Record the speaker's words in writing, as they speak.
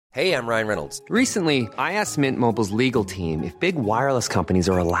Hey, I'm Ryan Reynolds. Recently, I asked Mint Mobile's legal team if big wireless companies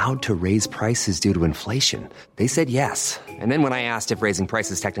are allowed to raise prices due to inflation. They said yes. And then when I asked if raising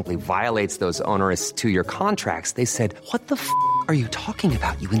prices technically violates those onerous two-year contracts, they said, "What the f*** are you talking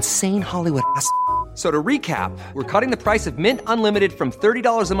about, you insane Hollywood ass?" So to recap, we're cutting the price of Mint Unlimited from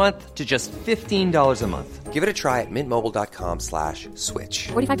 $30 a month to just $15 a month. Give it a try at mintmobile.com/switch.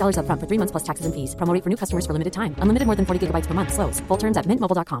 $45 up front for 3 months plus taxes and fees. Promo rate for new customers for limited time. Unlimited more than 40 gigabytes per month. Slows full terms at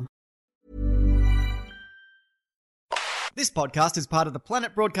mintmobile.com. This podcast is part of the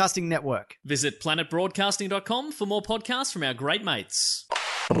Planet Broadcasting Network. Visit planetbroadcasting.com for more podcasts from our great mates.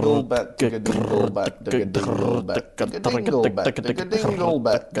 Dingle bat, dingle bat, dingle bat, dingle bat, dingle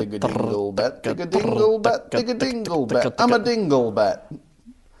bat, dingle bat, dingle bat, dingle bat. I'm a dingle bat.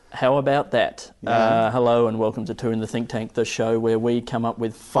 How about that? Yeah. Hello and welcome to Two in the Think Tank, the show where we come up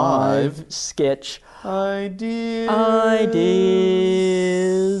with five sketch ideas.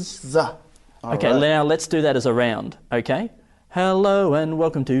 Okay, now let's do that as a round, okay? Hello and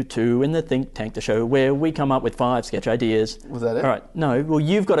welcome to Two in the Think Tank, the show where we come up with five sketch ideas. Was that it? All right, no, well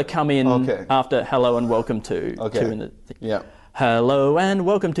you've got to come in Okay. after hello and welcome to Okay. Two in the Think. Yeah. Hello and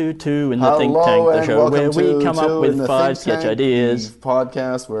welcome to Two in the Think Tank, the show where we come up with five sketch ideas.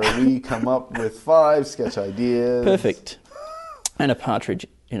 Podcast where we come up with five sketch ideas. Perfect. And a partridge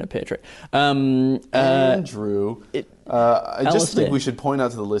in a pear tree. Andrew, I just Alistair. think we should point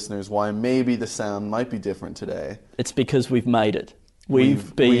out to the listeners why maybe the sound might be different today. It's because we've made it.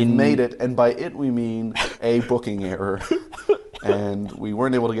 We've made it, and by it we mean a booking error. And we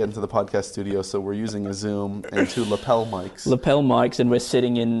weren't able to get into the podcast studio, so we're using a Zoom and two lapel mics. Lapel mics, and we're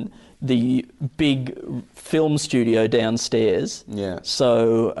sitting in the big film studio downstairs. Yeah.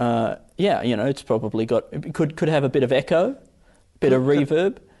 So, yeah, you know, it's probably got, could have a bit of echo, bit of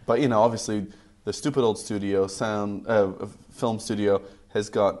reverb. But, you know, obviously the stupid old studio film studio has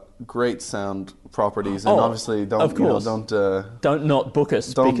got great sound properties, and obviously don't not book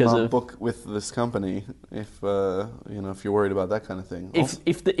us don't because not of book with this company if if you're worried about that kind of thing.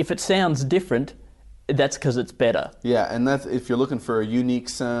 if it sounds different, that's because it's better. Yeah, and that's if you're looking for a unique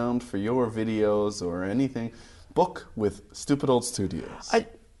sound for your videos or anything, book with Stupid Old Studios.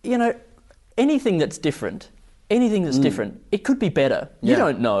 Anything that's different, it could be better. You Yeah.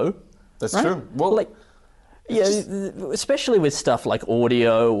 don't know. That's right? true. Well, especially with stuff like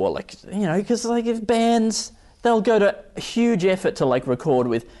audio or because if bands, they'll go to huge effort to record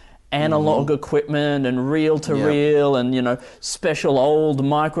with analog equipment and reel-to-reel and special old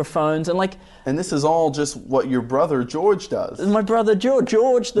microphones and this is all just what your brother George does. my brother George,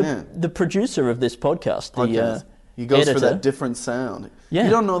 the producer of this podcast. He goes editor. for that different sound. Yeah. You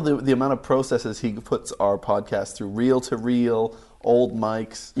don't know the amount of processes he puts our podcast through, reel-to-reel, old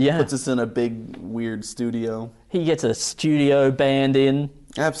mics. Yeah. Puts us in a big, weird studio. He gets a studio band in.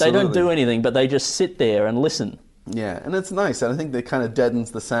 Absolutely. They don't do anything, but they just sit there and listen. Yeah, and it's nice. And I think that kind of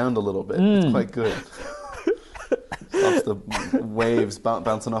deadens the sound a little bit. It's quite good. Stops the waves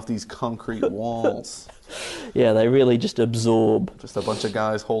bouncing off these concrete walls. Yeah, they really just absorb. Just a bunch of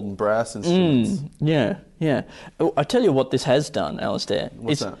guys holding brass instruments. Yeah. Oh, I tell you what this has done, Alistair.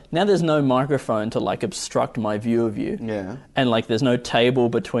 What's that? Now there's no microphone to obstruct my view of you. Yeah. And there's no table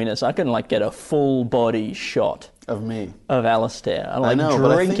between us. I can get a full body shot Of me. of Alistair. I'm I know,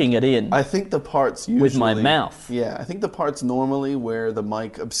 but drinking it in. I think the parts usually... With my mouth. Yeah, I think the parts normally where the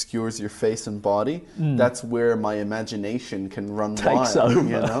mic obscures your face and body, that's where my imagination can run Takes wild,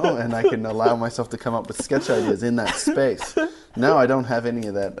 over. and I can allow myself to come up with sketch ideas in that space. Now I don't have any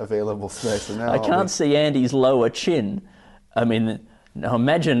of that available space. So now I can't see Andy's lower chin. I mean, now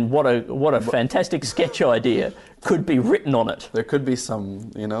imagine what a fantastic sketch idea could be written on it. There could be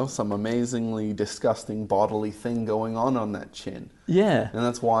some amazingly disgusting bodily thing going on that chin. Yeah. And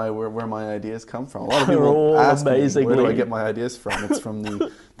that's where my ideas come from. A lot of They're people all ask me, where do I amazingly- get my ideas from? It's from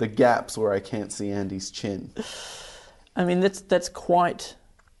the gaps where I can't see Andy's chin. I mean, that's quite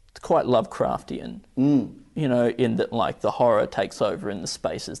Lovecraftian. In that the horror takes over in the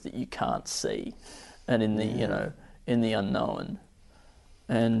spaces that you can't see, and in the in the unknown.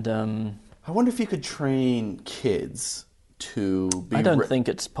 And I wonder if you could train kids to be... I don't think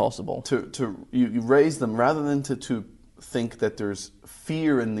it's possible. You raise them, rather than to think that there's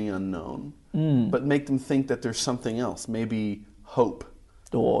fear in the unknown, but make them think that there's something else, maybe hope.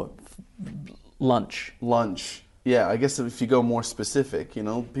 Or lunch. Yeah, I guess if you go more specific,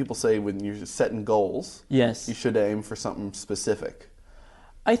 people say when you're setting goals, Yes. you should aim for something specific.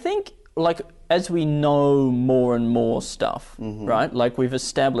 I think, as we know more and more stuff, right? We've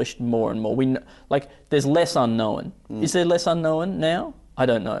established more and more. There's less unknown. Is there less unknown now? I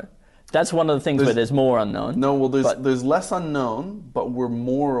don't know. That's one of the things where there's more unknown. No, well, there's less unknown, but we're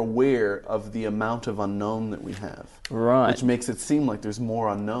more aware of the amount of unknown that we have. Right. Which makes it seem like there's more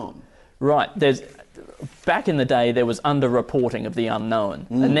unknown. Right. Back in the day, there was under-reporting of the unknown.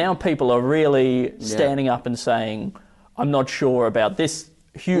 And now people are really standing up and saying, I'm not sure about this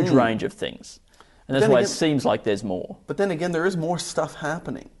huge range of things. And that's why it seems like there's more. But then again, there is more stuff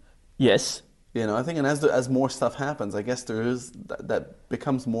happening. Yes. You know, I think, and as more stuff happens, I guess there is that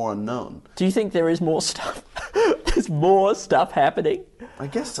becomes more unknown. Do you think there is more stuff? There's more stuff happening? I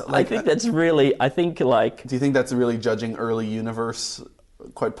guess so. I think that's really, Do you think that's really judging early universe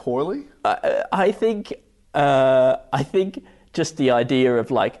quite poorly? I think just the idea of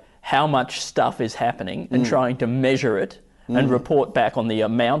like how much stuff is happening and trying to measure it and report back on the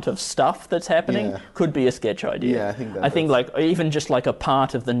amount of stuff that's happening could be a sketch idea. Yeah, I think that. I think like even just like a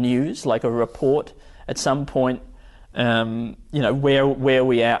part of the news, like a report at some point, where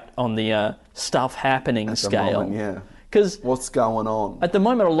we at on the stuff happening at scale. The moment, yeah. Because what's going on? At the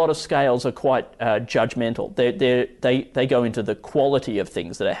moment, a lot of scales are quite judgmental. They go into the quality of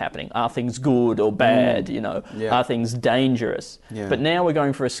things that are happening. Are things good or bad? Are things dangerous? Yeah. But now we're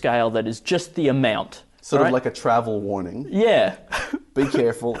going for a scale that is just the amount. Sort of like a travel warning. Yeah. Be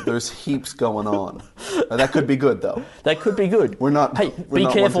careful. There's heaps going on. Now, that could be good, though. That could be good. Be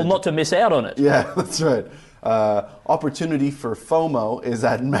careful not to miss out on it. Yeah, that's right. Opportunity for FOMO is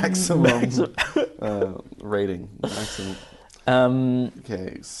at maximum rating. Maximum.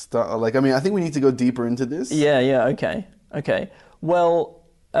 Okay. I think we need to go deeper into this. Yeah. Okay. Well,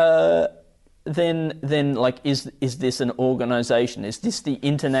 then, is this an organization? Is this the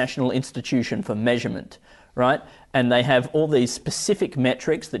International Institution for Measurement, right? And they have all these specific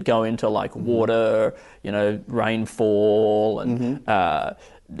metrics that go into like water, rainfall, and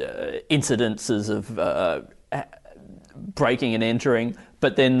incidences of breaking and entering,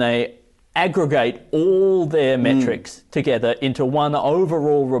 but then they aggregate all their metrics together into one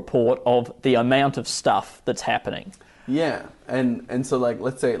overall report of the amount of stuff that's happening. Yeah, and so like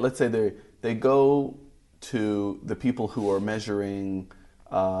let's say they go to the people who are measuring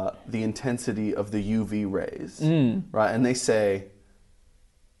the intensity of the UV rays, right? And they say,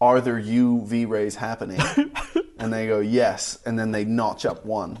 "Are there UV rays happening?" And they go, "Yes," and then they notch up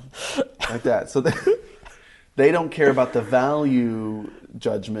one, like that. So they don't care about the value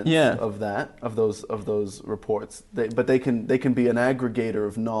judgments of those reports, but they can be an aggregator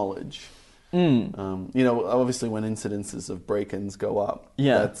of knowledge. Obviously when incidences of break-ins go up,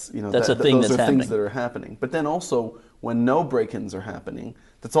 that's a thing those are happening. Things that are happening. But then also when no break-ins are happening,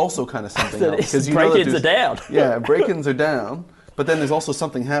 that's also kind of something else. Because break-ins are down. Yeah, break-ins are down. But then there's also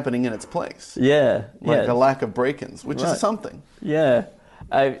something happening in its place. Yeah, like a lack of break-ins, which is something. Yeah.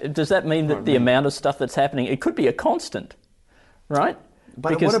 Does that mean that the amount of stuff that's happening, it could be a constant, right?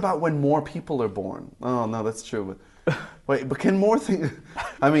 But what about when more people are born? Oh, no, that's true. Wait, but can more things...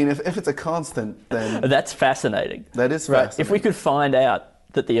 I mean, if it's a constant, then... That's fascinating. That is right. fascinating. If we could find out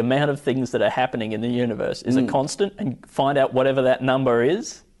that the amount of things that are happening in the universe is a constant and find out whatever that number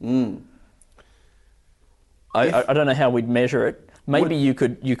is... I don't know how we'd measure it. Maybe you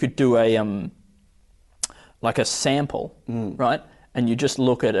could do a sample, right? And you just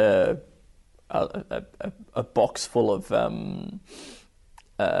look at a box full of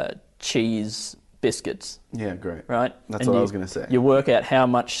cheese biscuits. Yeah, great. Right? That's what I was going to say. You work out how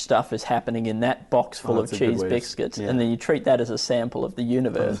much stuff is happening in that box full of cheese biscuits, and then you treat that as a sample of the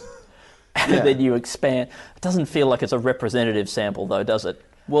universe. And then you expand. It doesn't feel like it's a representative sample, though, does it?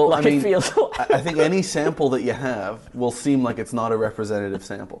 Well, it feels like... I think any sample that you have will seem like it's not a representative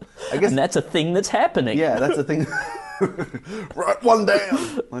sample. I guess, and that's a thing that's happening. Yeah, that's a thing. Write one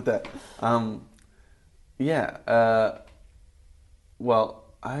down like that. Well,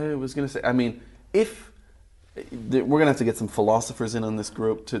 I was going to say, I mean, if we're going to have to get some philosophers in on this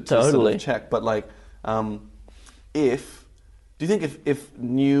group to sort of check, but like, do you think if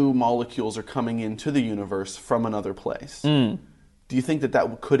new molecules are coming into the universe from another place, do you think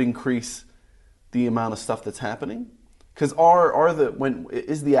that could increase the amount of stuff that's happening? Because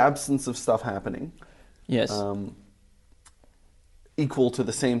is the absence of stuff happening? Yes. Equal to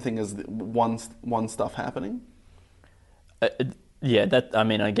the same thing as one stuff happening? I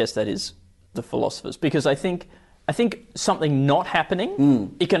guess that is the philosophers, because I think something not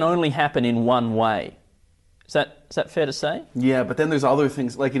happening, it can only happen in one way. Is that fair to say? Yeah, but then there's other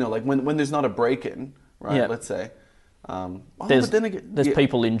things like when there's not a break-in, right? Yeah. Let's say. There's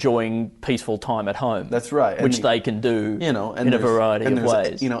people enjoying peaceful time at home. That's right, which they can do in a variety of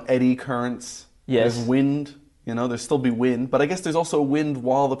ways. Eddy currents. Yes. There's wind. You know, there'll still be wind, but I guess there's also wind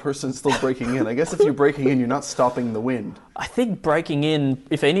while the person's still breaking in. I guess if you're breaking in, you're not stopping the wind. I think breaking in,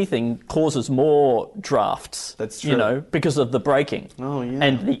 if anything, causes more drafts. That's true. You know, because of the breaking. Oh, yeah.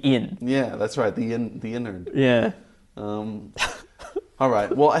 And the in. Yeah, that's right. The innard. Yeah. All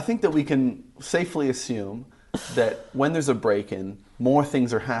right. Well, I think that we can safely assume that when there's a break-in, more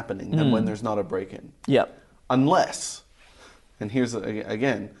things are happening than when there's not a break-in. Yep. Unless, and here's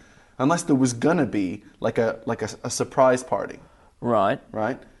again, unless there was gonna be like a surprise party, Right.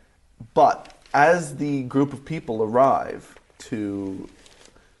 right? But as the group of people arrive to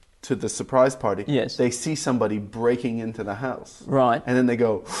the surprise party, Yes. they see somebody breaking into the house, Right. and then they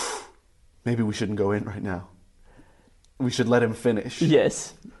go, maybe we shouldn't go in right now. We should let him finish.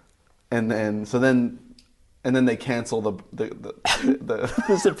 Yes. And then they cancel the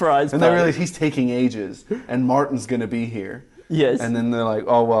The surprise and party. they realize he's taking ages and Martin's going to be here. Yes. And then they're like,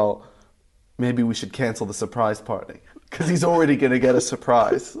 oh, well, maybe we should cancel the surprise party because he's already going to get a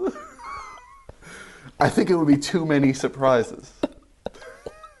surprise. I think it would be too many surprises.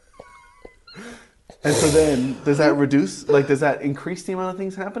 And so then, does that increase the amount of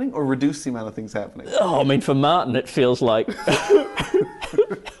things happening or reduce the amount of things happening? Oh, I mean, for Martin, it feels like...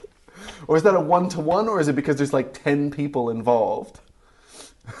 Or is that a one-to-one, or is it because there's like 10 people involved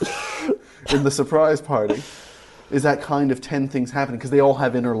in the surprise party? Is that kind of 10 things happening? Because they all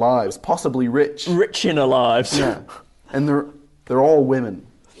have inner lives, possibly rich. Rich inner lives. Yeah. And they're all women.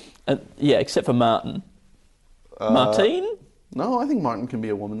 Yeah, except for Martin. Martine? No, I think Martin can be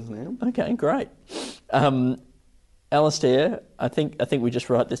a woman's name. Okay, great. Alistair, I think we just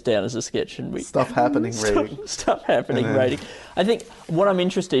write this down as a sketch and we Stuff happening rating. Stuff happening rating. I think what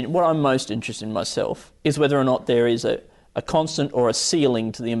I'm most interested in myself is whether or not there is a constant or a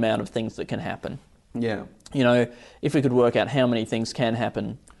ceiling to the amount of things that can happen. Yeah. You know, if we could work out how many things can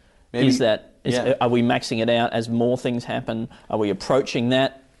happen, Maybe, are we maxing it out as more things happen? Are we approaching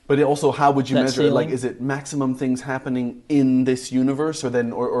that? But also, how would you That measure it? Like, ceiling? is it maximum things happening in this universe, or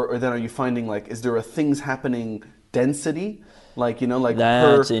then are you finding like, is there a things happening density? Like, you know, like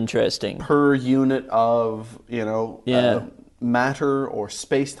That's interesting. per unit of, you know, Yeah. matter or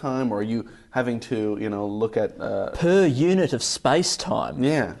space time, or are you having to, you know, look at Per unit of space-time.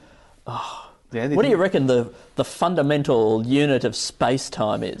 yeah. Yeah, What do you reckon the fundamental unit of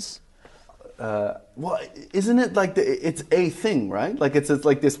space-time is? Well, isn't it like it's a thing, right? Like it's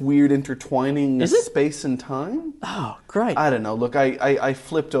like this weird intertwining of Is it? space and time. Oh, great. I don't know. Look, I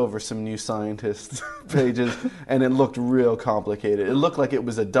flipped over some New Scientist pages, and it looked real complicated. It looked like it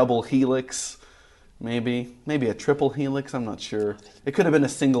was a double helix, maybe a triple helix. I'm not sure. It could have been a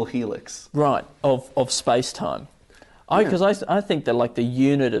single helix. Right, of space-time. Because I think that like the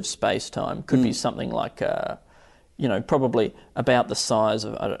unit of space-time could be something like, you know, probably about the size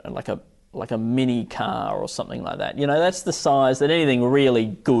of like a mini car or something like that. You know, that's the size that anything really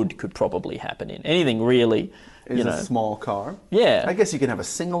good could probably happen in. Anything really, Is a small car. Yeah. I guess you can have a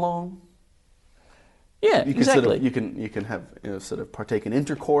sing-along. Yeah, You can exactly. you can have, you know, sort of partake in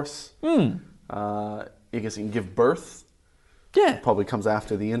intercourse. I guess you can give birth. Yeah, Probably comes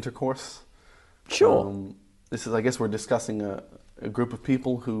after the intercourse. sure. I guess we're discussing a group of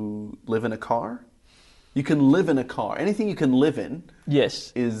people who live in a car. You can live in a car. Anything you can live in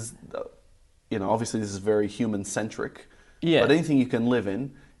Yes. is, you know, obviously this is very human-centric. Yeah. But anything you can live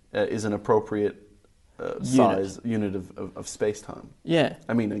in is an appropriate size unit of space-time. Yeah.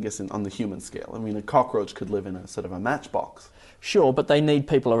 I mean, I guess on the human scale. I mean, a cockroach could live in a sort of a matchbox. Sure, but they need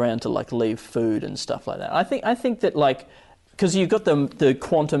people around to like leave food and stuff like that. I think that like, because you've got the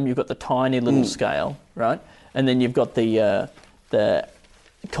quantum, you've got the tiny little scale, right? And then you've got the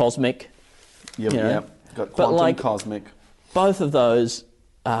cosmic. Yep, You know? yep. Got But quantum, like- cosmic. Both of those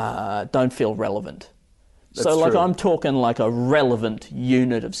don't feel relevant. So That's like true. I'm talking like a relevant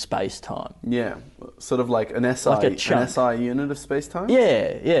unit of space-time. Yeah, sort of like an SI, Like a chunk. an SI unit of space-time.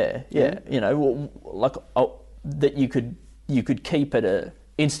 Yeah. You know, like that you could keep at a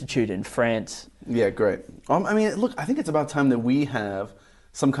institute in France. Yeah, great. I mean, look, I think it's about time that we have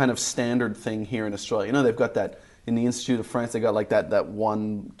some kind of standard thing here in Australia. You know, they've got that in the Institute of France. They got like that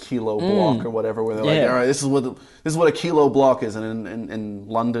 1 kilo block or whatever, where they're like, Yeah. all right, this is what a kilo block is, and in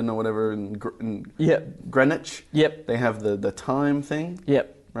London or whatever, in Yep. Greenwich, Yep. they have the time thing.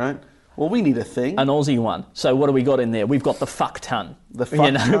 Yep. Right. Well, we need a thing. An Aussie one. So what do we got in there? We've got the fuck ton. The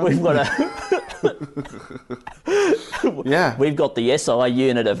fuck ton? We've got Yeah. we've got the SI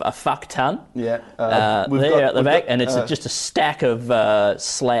unit of a fuck ton. Yeah. There at the back, and it's got, just a stack of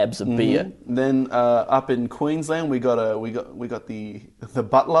slabs of beer. Then up in Queensland, we got the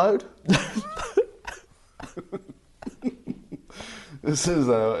buttload. This is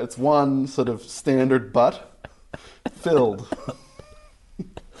it's one sort of standard butt. filled.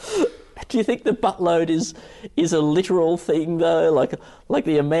 Do you think the buttload is a literal thing though? Like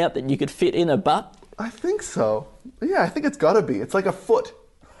the amount that you could fit in a butt? I think so. Yeah, I think it's got to be. It's like a foot.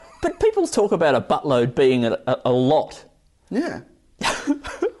 But people talk about a buttload being a lot. Yeah.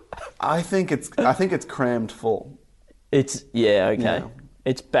 I think it's crammed full. It's okay. Yeah.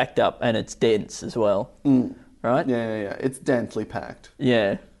 It's backed up and it's dense as well, right? Yeah. It's densely packed.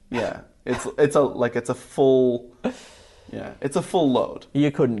 Yeah. Yeah. It's a full. Yeah, it's a full load.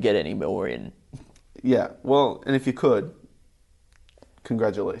 You couldn't get any more in. Yeah. Well, and if you could,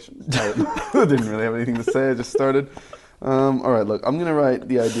 congratulations. I didn't really have anything to say. I just started. All right. Look, I'm gonna write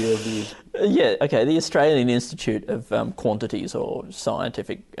the idea of the. Yeah. Okay. The Australian Institute of Quantities or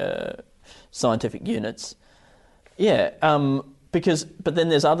Scientific Units. Yeah. But then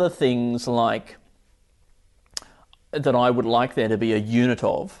there's other things like that I would like there to be a unit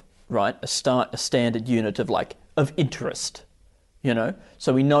of, right? A standard unit of interest,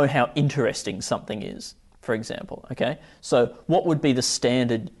 so we know how interesting something is, for example. Okay, so what would be the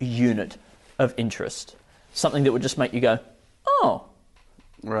standard unit of interest? Something that would just make you go, oh,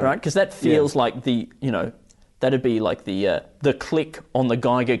 right? Because that feels like that'd be like the click on the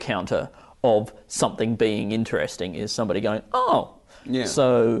Geiger counter of something being interesting is somebody going, oh. Yeah.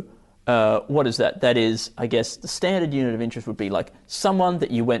 So what is that? That is, I guess, the standard unit of interest would be like someone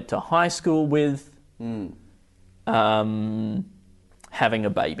that you went to high school with having a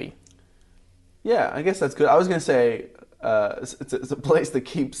baby. Yeah, I guess that's good. I was going to say it's a place that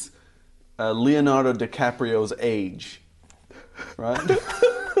keeps Leonardo DiCaprio's age, right?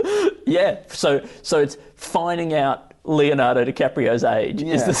 Yeah, so it's finding out Leonardo DiCaprio's age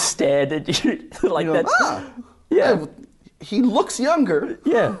is the standard. Like that's yeah. He looks younger.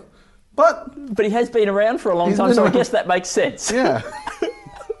 Yeah, but he has been around for a long time, so I guess that makes sense. Yeah.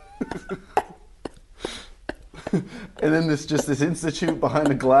 And then there's just this institute behind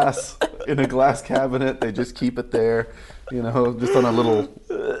a glass in a glass cabinet. They just keep it there, just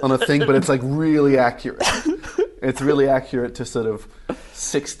on a thing, but it's like really accurate. It's really accurate to sort of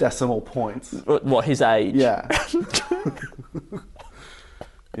 6 decimal points. What, his age? Yeah.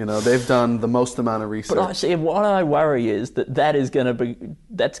 They've done the most amount of research. But what I worry is that's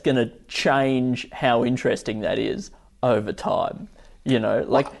going to change how interesting that is over time. You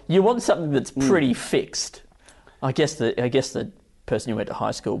want something that's pretty fixed. I guess the person you went to high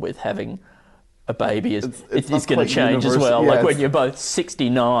school with having a baby is going to change as well. Yeah, like when you're both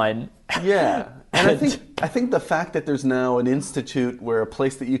 69. Yeah, and I think the fact that there's now an institute where a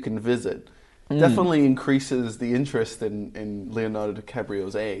place that you can visit definitely increases the interest in Leonardo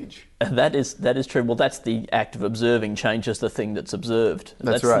DiCaprio's age. That is true. Well, that's the act of observing changes the thing that's observed.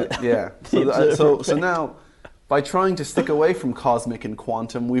 That's right. Yeah. So now, by trying to stick away from cosmic and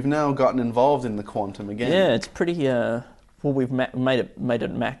quantum, we've now gotten involved in the quantum again. Yeah, it's pretty. We've made it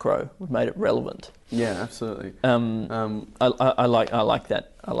macro. We've made it relevant. Yeah, absolutely. I like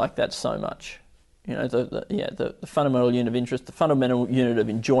that. I like that so much. The fundamental unit of interest, the fundamental unit of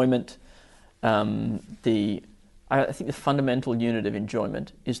enjoyment. I think the fundamental unit of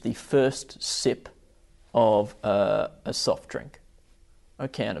enjoyment is the first sip of a soft drink, a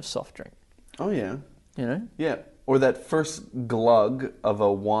can of soft drink. Oh yeah. Yeah, or that first glug of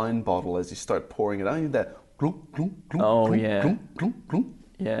a wine bottle as you start pouring it out. You need that glunk, glunk, glunk, oh glunk, yeah, glunk, glunk, glunk.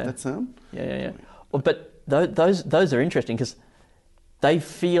 Yeah, that sound. Yeah. Well, but those are interesting because they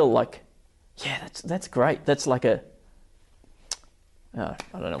feel like, that's great. That's like I don't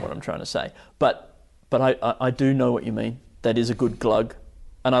know what I'm trying to say, but I do know what you mean. That is a good glug,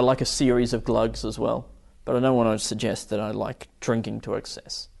 and I like a series of glugs as well. But I don't want to suggest that I like drinking to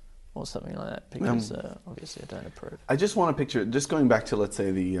excess or something like that because obviously I don't approve. I just want to picture, just going back to, let's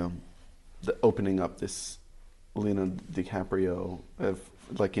say, the opening up this Leonardo DiCaprio of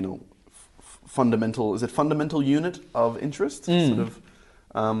fundamental, is it fundamental unit of interest? Sort of.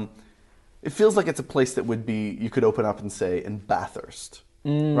 It feels like it's a place that would be, you could open up and say, in Bathurst,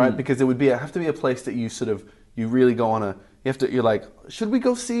 right? Because it would have to be a place that you really go on you're like, should we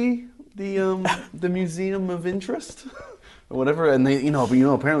go see the Museum of Interest? Or whatever, and they,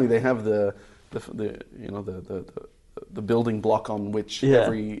 apparently they have the building block on which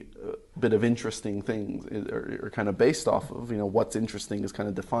every bit of interesting things are kind of based off of. What's interesting is kind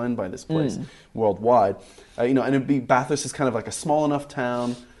of defined by this place worldwide. And it'd be, Bathurst is kind of like a small enough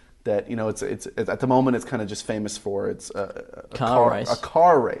town that it's at the moment it's kind of just famous for its a car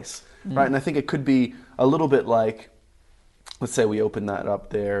race, right? And I think it could be a little bit like, let's say we open that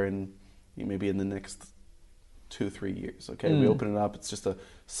up there, and maybe in the next 2-3 years, okay, we open it up. It's just a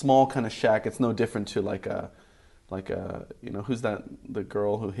small kind of shack. It's no different to like who's that? The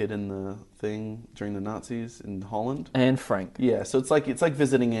girl who hid in the thing during the Nazis in Holland. Anne Frank. Yeah, so it's like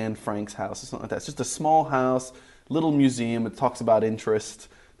visiting Anne Frank's house or something like that. It's just a small house, little museum. It talks about interest,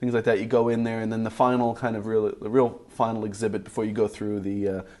 things like that. You go in there, and then the final kind of the real final exhibit before you go through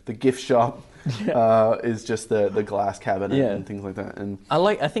the gift shop is just the glass cabinet and things like that. And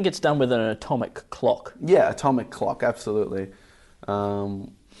I think it's done with an atomic clock. Yeah, atomic clock, absolutely.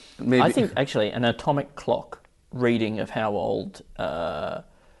 Maybe I think actually an atomic clock reading of how old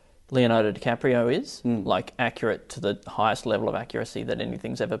Leonardo DiCaprio is, like accurate to the highest level of accuracy that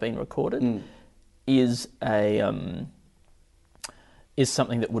anything's ever been recorded, is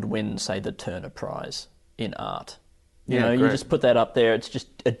something that would win, say, the Turner Prize in art. You just put that up there. It's just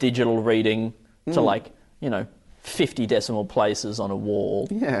a digital reading to 50 decimal places on a wall.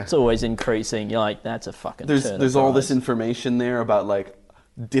 Yeah, it's always increasing. You're like, that's a fucking. Turner Prize. All this information information there about like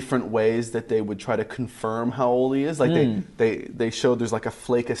different ways that they would try to confirm how old he is. Like they showed there's like a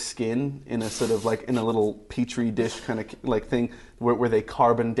flake of skin in a sort of like in a little petri dish kind of like thing where they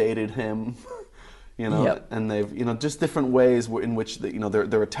carbon dated him, and they've just different ways in which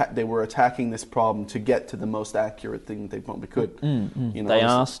they were attacking this problem to get to the most accurate thing they probably could. They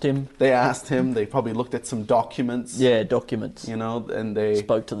asked him. They probably looked at some documents. Yeah, documents. And they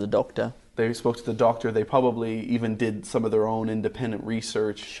spoke to the doctor. They spoke to the doctor. They probably even did some of their own independent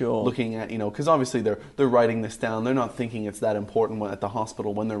research, looking at, because obviously they're writing this down. They're not thinking it's that important at the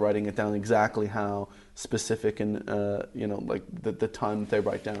hospital when they're writing it down exactly how specific and like the time that they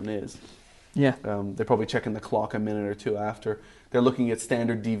write down is. Yeah. They're probably checking the clock a minute or two after. They're looking at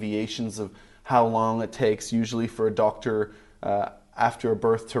standard deviations of how long it takes usually for a doctor after a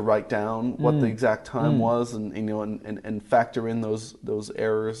birth to write down what the exact time was, and factor in those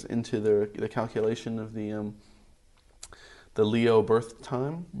errors into the calculation of the Leo birth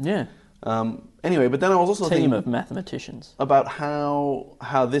time. Yeah. Anyway, but then I was also thinking of mathematicians about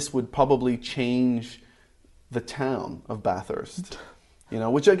how this would probably change the town of Bathurst.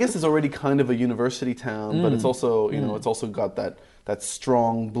 Which I guess is already kind of a university town, but it's also it's also got that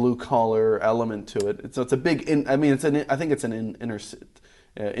strong blue collar element to it. It's a big. I think it's an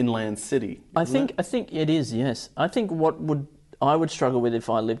inland city. I think it is. Yes, I think I would struggle with if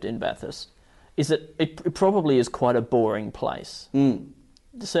I lived in Bathurst is that it probably is quite a boring place.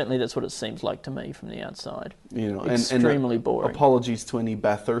 Certainly, that's what it seems like to me from the outside. Extremely boring. Apologies to any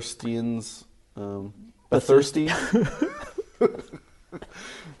Bathurstians. Bathursty.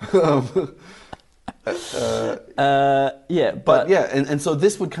 And so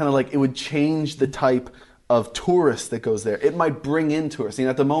this would kind of like, it would change the type of tourist that goes there. It might bring in tourists.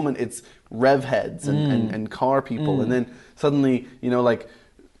 At the moment it's rev heads and car people, and then suddenly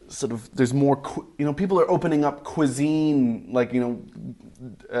sort of there's more people are opening up cuisine, like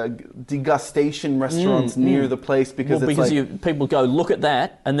degustation restaurants near the place because people go look at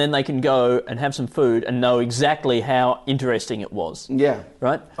that and then they can go and have some food and know exactly how interesting it was. Yeah.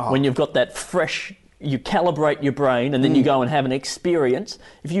 Right? When you've got that fresh, you calibrate your brain and then you go and have an experience.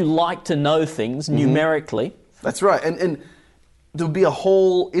 If you like to know things numerically. That's right. And there would be a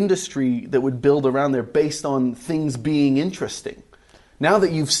whole industry that would build around there based on things being interesting. Now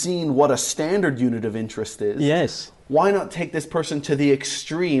that you've seen what a standard unit of interest is, yes, why not take this person to the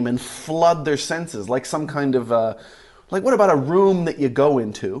extreme and flood their senses, like some kind of, like what about a room that you go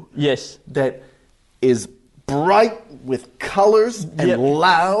into? Yes. That is bright with colors and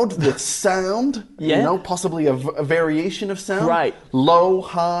loud with sound, possibly a variation of sound. Right. Low,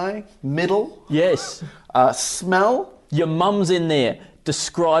 high, middle. Yes. Smell. Your mum's in there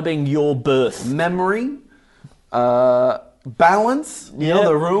describing your birth. Memory. Balance,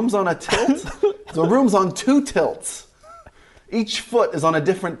 the room's on a tilt. The room's on 2 tilts. Each foot is on a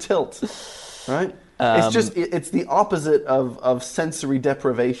different tilt, right? It's the opposite of sensory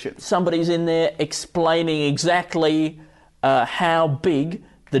deprivation. Somebody's in there explaining exactly how big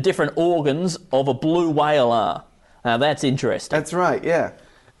the different organs of a blue whale are. Now that's interesting. That's right, yeah.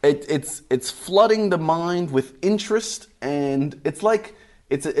 It's flooding the mind with interest, and it's like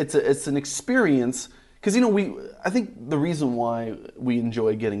it's an experience. Because I think the reason why we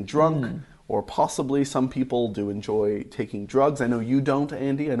enjoy getting drunk, or possibly some people do enjoy taking drugs. I know you don't,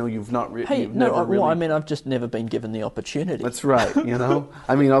 Andy. I know you've not. I've just never been given the opportunity. That's right.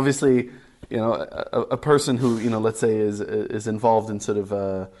 Obviously, a person who let's say is involved in sort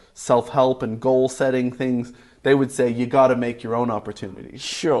of self-help and goal-setting things. They would say you got to make your own opportunities.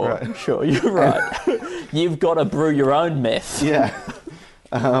 Sure, right? Sure, you're right. You've got to brew your own meth. Yeah.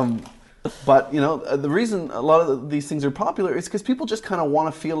 But, the reason a lot of these things are popular is because people just kind of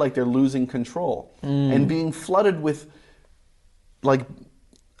want to feel like they're losing control. And being flooded with, like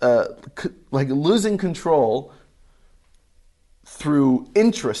losing control through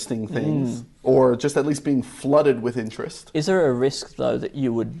interesting things, or just at least being flooded with interest. Is there a risk, though, that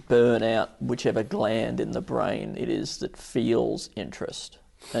you would burn out whichever gland in the brain it is that feels interest?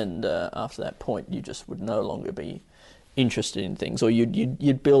 And after that point, you just would no longer be interested in things, or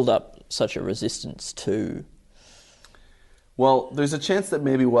you'd build up such a resistance to... Well, there's a chance that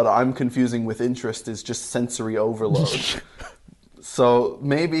maybe what I'm confusing with interest is just sensory overload. So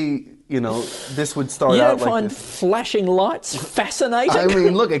maybe, this would start You out don't find flashing lights fascinating? I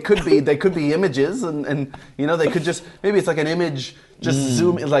mean, look, they could be images, and they could just, maybe it's like an image, just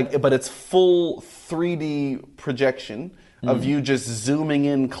zoom, but it's full 3D projection of you just zooming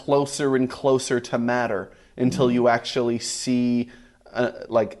in closer and closer to matter until you actually see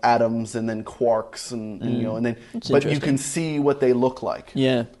like atoms and then quarks and then, but you can see what they look like.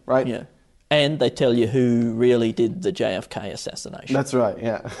 Yeah. Right? Yeah. And they tell you who really did the JFK assassination. That's right,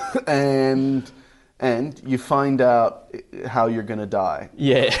 yeah. and you find out how you're going to die.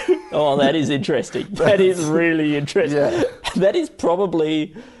 Yeah. Oh, that is interesting. That is really interesting. Yeah. That is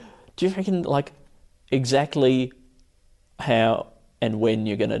probably, do you reckon, like, exactly how and when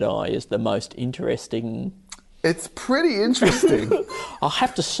you're going to die is the most interesting? It's pretty interesting. I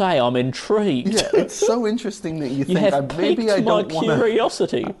have to say, I'm intrigued. Yeah, it's so interesting that you think have maybe I piqued don't my want to.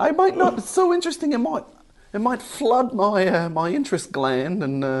 curiosity. I might not. It's so interesting. It might flood my my interest gland,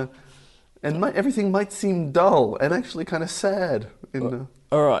 and everything might seem dull and actually kind of sad.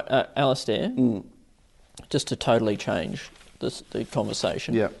 All right, Alistair. Just to totally change the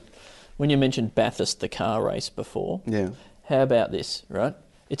conversation. Yeah. When you mentioned Bathurst, the car race before. Yeah. How about this? Right,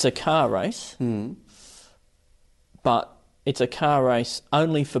 it's a car race. But it's a car race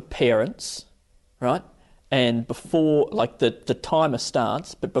only for parents, right? And before, like the timer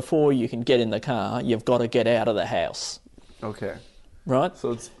starts, but before you can get in the car, you've got to get out of the house. Okay. Right?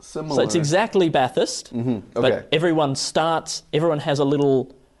 So it's similar. So it's exactly Bathurst, Okay. but everyone has a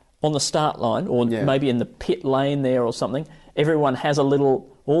little, on the start line, or maybe in the pit lane there or something, everyone has a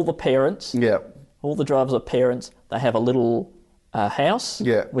little, all the parents, all the drivers are parents, they have a little house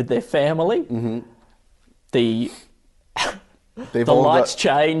with their family. The lights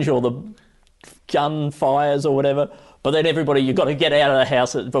change or the gun fires or whatever, but then you've got to get out of the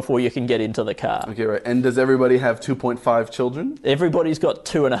house before you can get into the car. Okay, right. And does everybody have 2.5 children? Everybody's got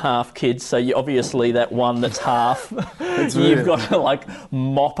 2.5 kids, so obviously that one that's half, you've got to like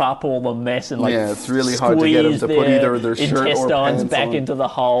mop up all the mess and it's really hard to get them to put either their shirt or intestines pants back on. into the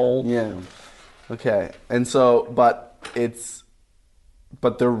hole. Yeah. Okay. And so, but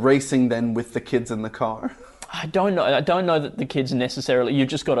they're racing then with the kids in the car. I don't know that the kids necessarily. You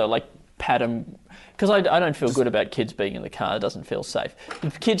just got to like pat them, because I don't feel good about kids being in the car. It doesn't feel safe.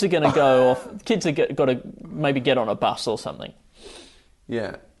 If kids are going to go off, kids are got to maybe get on a bus or something.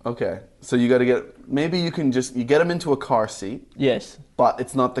 Yeah. Okay. So you got to maybe you get them into a car seat. Yes. But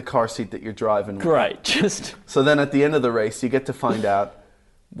it's not the car seat that you're driving with. Great. So then at the end of the race, you get to find out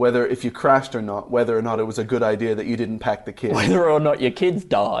whether, if you crashed or not, whether or not it was a good idea that you didn't pack the kids. Whether or not your kids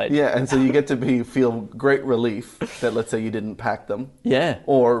died. Yeah, and so you get to feel great relief that, let's say, you didn't pack them. Yeah.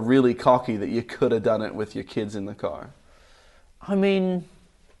 Or really cocky that you could have done it with your kids in the car. I mean,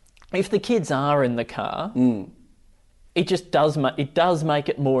 if the kids are in the car, it just does make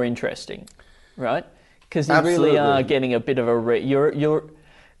it more interesting, right? Because you really are getting a bit of a...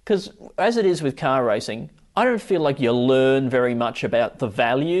 Because as it is with car racing, I don't feel like you learn very much about the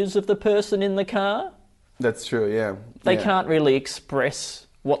values of the person in the car. That's true, yeah. They can't really express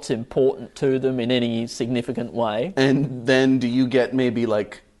what's important to them in any significant way. And then do you get maybe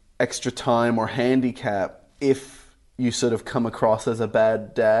like extra time or handicap if you sort of come across as a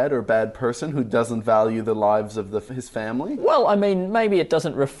bad dad or bad person who doesn't value the lives of his family? Well, I mean, maybe it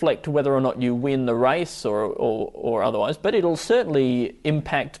doesn't reflect whether or not you win the race or otherwise, but it'll certainly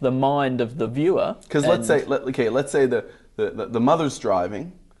impact the mind of the viewer. Because let's say the mother's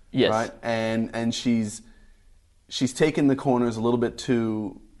driving, yes, right, and she's taken the corners a little bit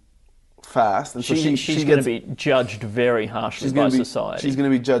too fast, and so she's going to be judged very harshly by society. She's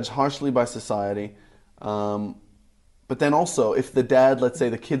going to be judged harshly by society. But then also, if the dad, let's say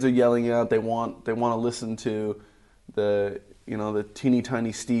the kids are yelling out, they want to listen to the teeny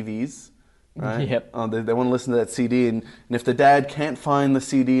tiny Stevies, right? Yep. They want to listen to that CD, and if the dad can't find the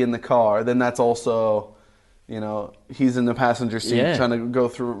CD in the car, then that's also, he's in the passenger seat trying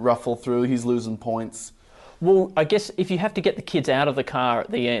to ruffle through. He's losing points. Well, I guess if you have to get the kids out of the car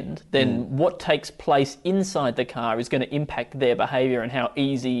at the end, then what takes place inside the car is going to impact their behaviour and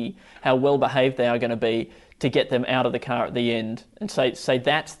how well behaved they are going to be to get them out of the car at the end. And say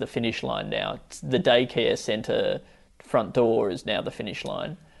that's the finish line now. It's the daycare centre front door is now the finish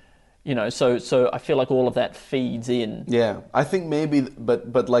line. You know, so I feel like all of that feeds in. Yeah, I think maybe,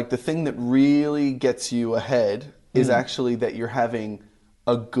 but like the thing that really gets you ahead is actually that you're having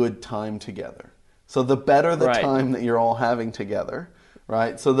a good time together. So the better the Right. time that you're all having together,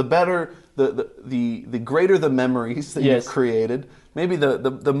 right? So the better, the greater the memories that Yes. you've created. Maybe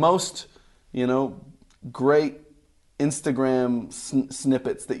the most, great Instagram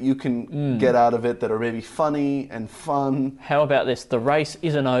snippets that you can get out of it that are maybe funny and fun. How about this? The race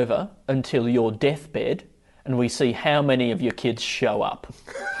isn't over until your deathbed, and we see how many of your kids show up.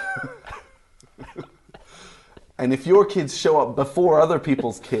 And if your kids show up before other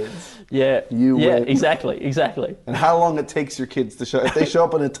people's kids, Yeah, You yeah, win. exactly. and how long it takes your kids to show, if they show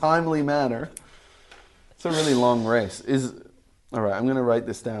up in a timely manner, it's a really long race. All right, I'm going to write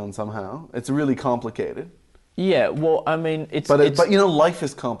this down somehow. It's really complicated. Yeah, well, I mean, it's But life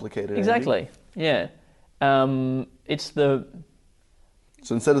is complicated. Andy. exactly. Yeah, it's the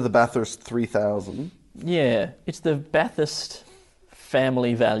So instead of the Bathurst 3000, it's the Bathurst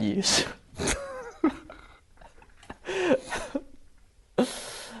family values.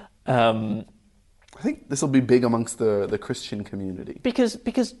 I think this will be big amongst the Christian community.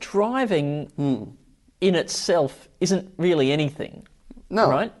 Because driving in itself isn't really anything. No,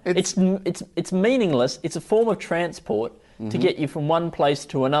 Right? It's meaningless. It's a form of transport to get you from one place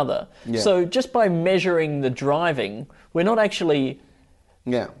to another. Yeah. So just by measuring the driving, we're not actually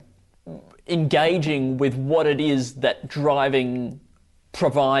Yeah. engaging with what it is that driving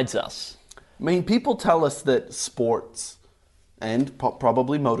provides us. I mean, people tell us that sports and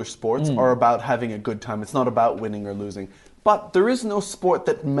probably motorsports are about having a good time. It's not about winning or losing. But there is no sport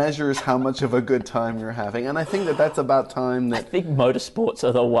that measures how much of a good time you're having. And I think that that's about time I that... think motorsports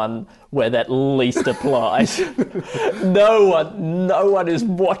are the one where that least applies. No one is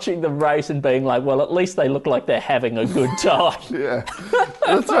watching the race and being like, well, at least they look like they're having a good time. Yeah,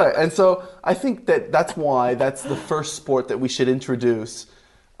 that's right. And so I think that that's why that's the first sport that we should introduce,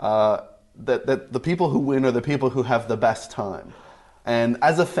 that the people who win are the people who have the best time. And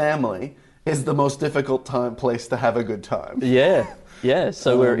as a family is the most difficult place to have a good time. Yeah.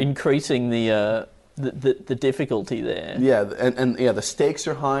 So we're increasing the difficulty there. Yeah, and the stakes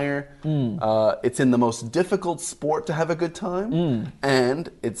are higher. It's in the most difficult sport to have a good time, and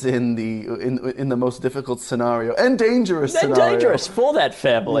it's in the most difficult scenario and dangerous And scenario. dangerous for that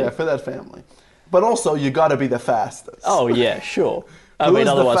family. Yeah, for that family. But also, you got to be the fastest. Oh yeah, sure. I Who mean, is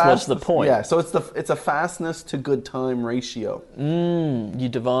the otherwise, what's the fastest? point? Yeah, so it's a fastness to good time ratio. You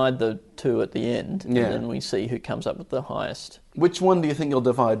divide the two at the end, Yeah. and then we see who comes up with the highest. Which one do you think you'll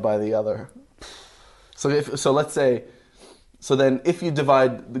divide by the other? Let's say, then if you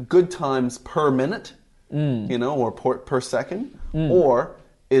divide the good times per minute, or per second, or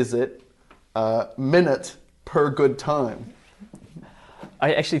is it minute per good time?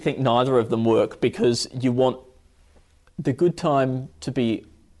 I actually think neither of them work because you want the good time to be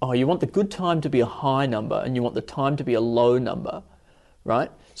a high number and you want the time to be a low number, right?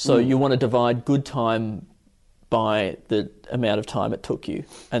 So you want to divide good time by the amount of time it took you,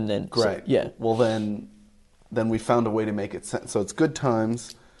 and then Great. So, yeah. Well, then we found a way to make it sense. So it's good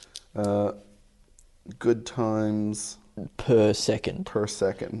times Per second. per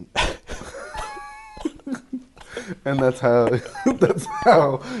second. And that's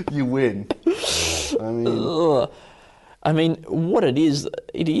how you win. I mean, what it is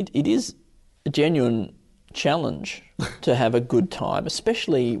a genuine challenge to have a good time,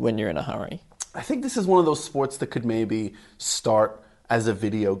 especially when you're in a hurry. I think this is one of those sports that could maybe start as a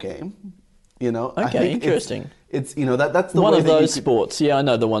video game. I Okay, think interesting. It's that's the One way of that you those could- sports. Yeah, I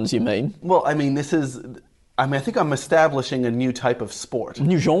know the ones you mean. Well, I mean, I think I'm establishing a new type of sport.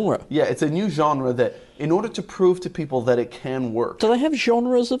 New genre. Yeah, it's a new genre that, in order to prove to people that it can work. Do they have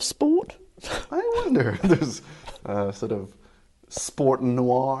genres of sport? I wonder. There's sort of sport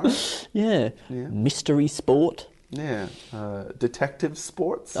noir. Yeah. Mystery sport. Yeah, detective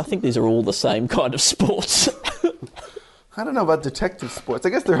sports. I think these are all the same kind of sports. I don't know about detective sports. I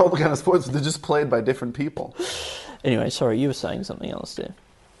guess they're all the kind of sports, but they're just played by different people. Anyway, sorry, you were saying something else there.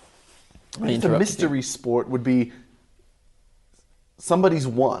 I I think the interrupted mystery sport would be somebody's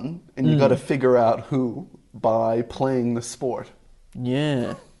won, and you got to figure out who by playing the sport.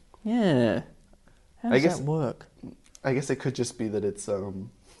 you. Yeah. How does guess- that work? I guess it could just be that it's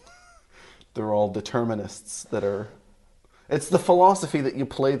they're all determinists that are. It's the philosophy that you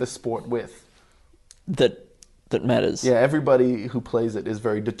play the sport with. That matters. Yeah, everybody who plays it is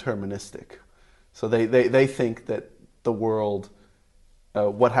very deterministic. So they think that the world,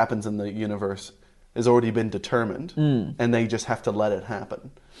 what happens in the universe, has already been determined, and they just have to let it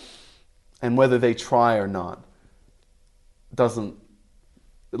happen. And whether they try or not doesn't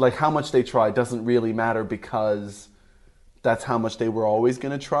like how much they try doesn't really matter because that's how much they were always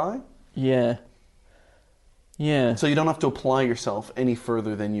going to try. Yeah. Yeah. So you don't have to apply yourself any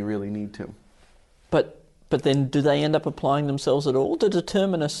further than you really need to. But then do they end up applying themselves at all? Do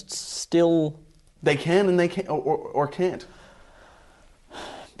determinists still... They can and they can't, or can't.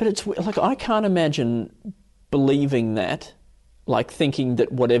 But it's like, I can't imagine believing that, like thinking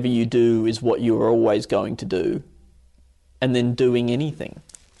that whatever you do is what you are always going to do, and then doing anything.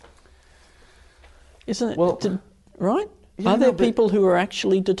 Isn't it? Well, right? Yeah, Are there no, but- people who are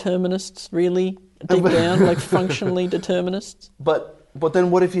actually determinists, really, deep down, like functionally determinists? But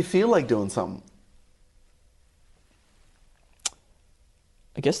then what if you feel like doing something?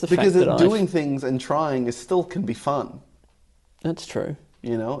 I guess the Because fact that doing things and trying is still can be fun. That's true.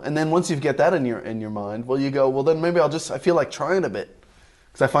 You know, and then once you get that in your mind, well, you go, well, then maybe I feel like trying a bit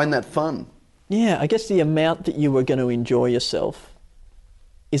because I find that fun. Yeah, I guess the amount that you were going to enjoy yourself,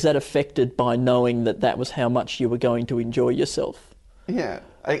 is that affected by knowing that that was how much you were going to enjoy yourself? Yeah,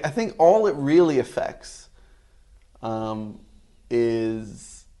 I think all it really affects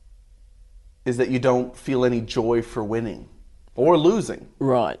is that you don't feel any joy for winning or losing.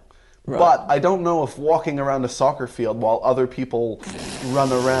 Right. But I don't know if walking around a soccer field while other people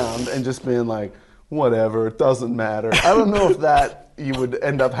run around and just being like, whatever, it doesn't matter. I don't know if that you would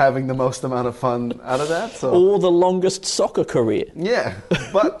end up having the most amount of fun out of that. So Or the longest soccer career. yeah,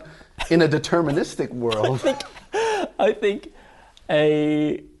 but in a deterministic world, I think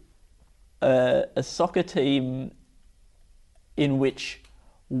a soccer team in which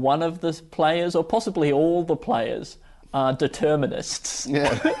one of the players, or possibly all the players, are determinists.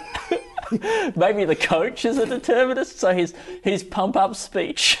 yeah, Maybe the coach is a determinist, so his pump-up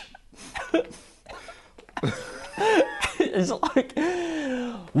speech is like,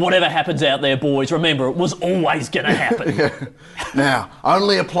 whatever happens out there, boys, remember, it was always going to happen. Now,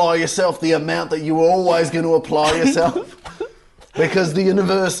 only apply yourself the amount that you were always going to apply yourself. Because the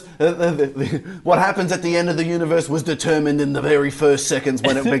universe, what happens at the end of the universe was determined in the very first seconds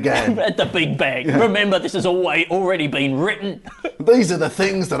when it began. At the Big Bang. Yeah. Remember, this has already been written. These are the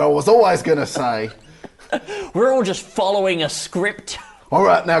things that I was always going to say. We're all just following a script. All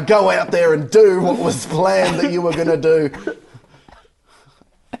right, now go out there and do what was planned that you were going to do.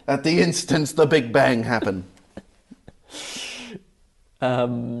 At the instance the Big Bang happened.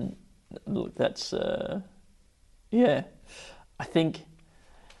 Look, that's, yeah. I think,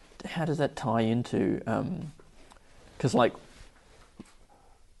 how does that tie into, because like,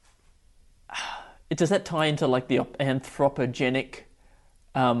 does that tie into like the anthropogenic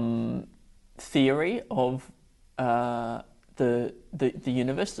theory of the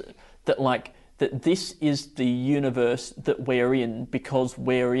universe, that like, that this is the universe that we're in because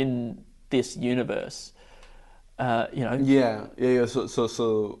we're in this universe, you know? Yeah.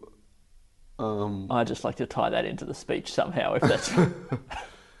 So. I just like to tie that into the speech somehow, if that's...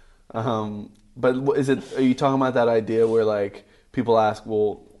 But are you talking about that idea where like people ask,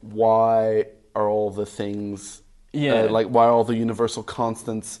 well, why are all the things, like why are all the universal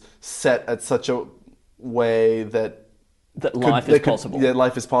constants set at such a way that life is possible? Yeah,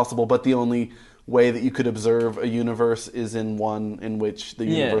 life is possible, but the only way that you could observe a universe is in one in which the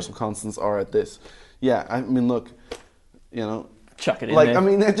universal constants are at this. Yeah, I mean, look, you know... Chuck it in like, there. I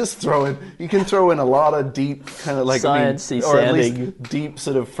mean, you can throw in a lot of deep kind of like, sciencey or at sounding. least deep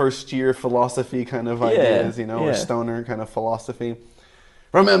sort of first year philosophy kind of ideas, you know, or stoner kind of philosophy.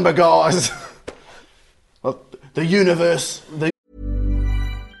 Remember, guys, the universe,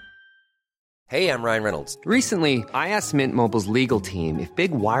 Hey, I'm Ryan Reynolds. Recently, I asked Mint Mobile's legal team if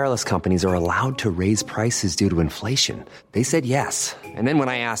big wireless companies are allowed to raise prices due to inflation. They said yes. And then when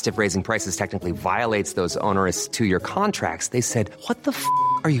I asked if raising prices technically violates those onerous 2-year contracts, they said, "What the f***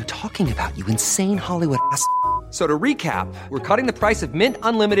 are you talking about, you insane Hollywood ass?" So to recap, we're cutting the price of Mint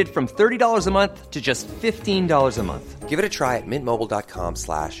Unlimited from $30 a month to just $15 a month. Give it a try at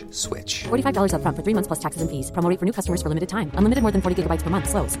mintmobile.com/switch. $45 up front for 3 months plus taxes and fees. Promo rate for new customers for limited time. Unlimited more than 40 gigabytes per month.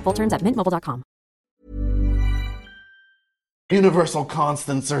 Slows full terms at mintmobile.com. universal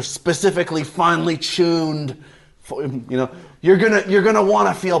constants are specifically finely tuned. For, you know, you're gonna want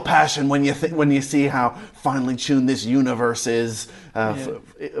to feel passion when you see how finely tuned this universe is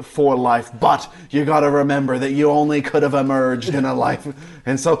for life. But you got to remember that you only could have emerged in a life,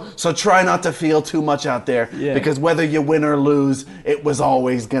 and so try not to feel too much out there, because whether you win or lose, it was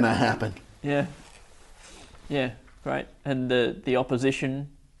always gonna happen. Yeah, right. And the opposition.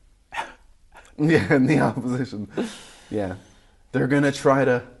 Yeah, and the opposition. Yeah, they're gonna try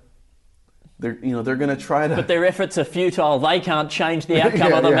to. They're gonna try to. But their efforts are futile. They can't change the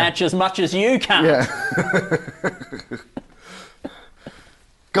outcome of the match as much as you can. Yeah.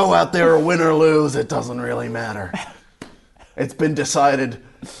 Go out there, win or lose, it doesn't really matter. It's been decided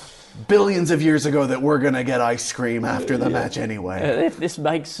billions of years ago that we're going to get ice cream after the match anyway. If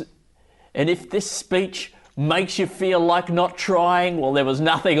this speech makes you feel like not trying, well, there was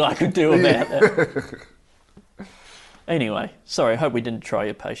nothing I could do about it. Anyway, sorry, I hope we didn't try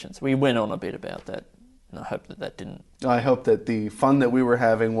your patience. We went on a bit about that, and I hope that didn't... I hope that the fun that we were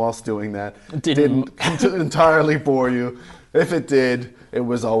having whilst doing that Didn't- entirely bore you. If it did, it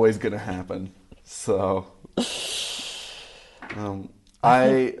was always going to happen. So...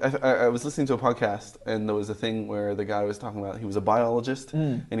 I was listening to a podcast, and there was a thing where the guy was talking about, he was a biologist,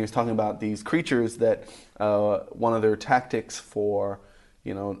 and he was talking about these creatures that one of their tactics for,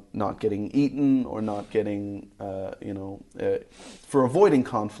 not getting eaten or not getting, for avoiding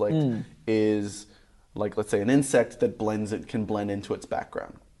conflict is, like, let's say an insect that can blend into its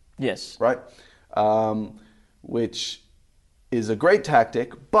background. Yes. Right? Which is a great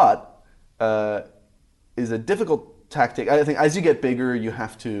tactic, but is a difficult tactic. I think as you get bigger, you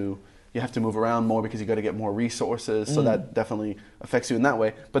have to move around more because you got to get more resources. So that definitely affects you in that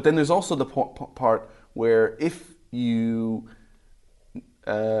way. But then there's also the part where if you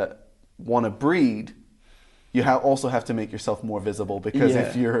want to breed, you also have to make yourself more visible because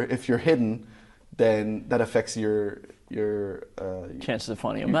if you're hidden, then that affects your chances of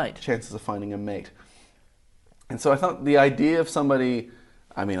finding a mate. Chances of finding a mate. And so I thought the idea of somebody.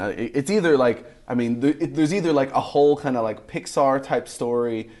 I mean, it's either like, there's either like a whole kind of like Pixar type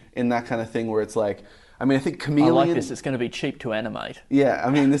story in that kind of thing where it's like, I think Chameleon... I like this, it's going to be cheap to animate. Yeah,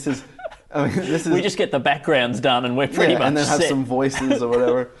 this is... We just get the backgrounds done and we're pretty much and then have set. some voices or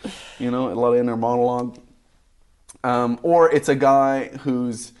whatever, a lot of inner monologue. Or it's a guy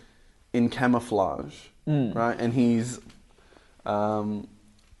who's in camouflage, right? And he's...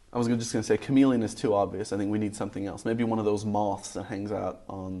 I was just going to say chameleon is too obvious. I think we need something else. Maybe one of those moths that hangs out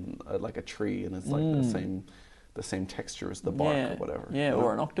on like a tree and it's like the same texture as the bark or whatever. Yeah,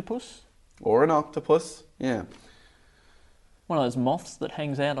 or an octopus. Or an octopus, yeah. One of those moths that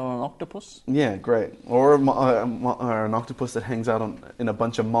hangs out on an octopus. Yeah, great. Or an octopus that hangs out in a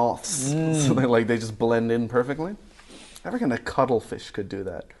bunch of moths, so they just blend in perfectly. I reckon a cuttlefish could do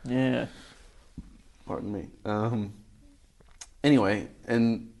that. Yeah. Pardon me. Anyway,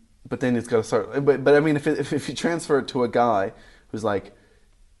 but then it's got to start. But if you transfer it to a guy who's like,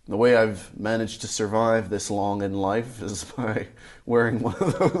 the way I've managed to survive this long in life is by wearing one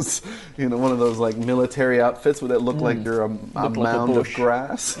of those, like military outfits that look like you're a mound of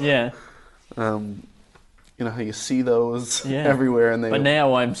grass. Yeah. You know how you see those everywhere, and But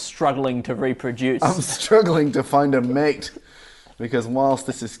now I'm struggling to reproduce. I'm struggling to find a mate because whilst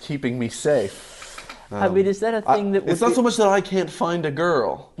this is keeping me safe. Is that a thing that would... It's not so much that I can't find a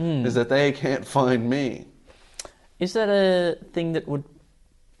girl, is that they can't find me. Is that a thing that would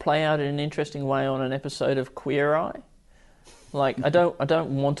play out in an interesting way on an episode of Queer Eye? Like, I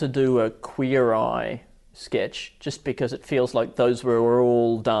don't want to do a Queer Eye sketch just because it feels like those were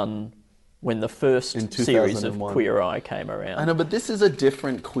all done when the first series of Queer Eye came around. I know, but this is a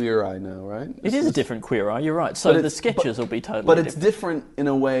different Queer Eye now, right? It is a different Queer Eye, you're right. So the sketches will be totally different. But it's different in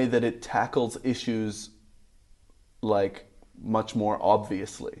a way that it tackles issues, like, much more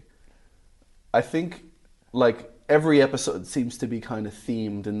obviously. I think, like, every episode seems to be kind of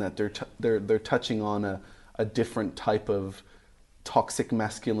themed in that they're touching on a different type of toxic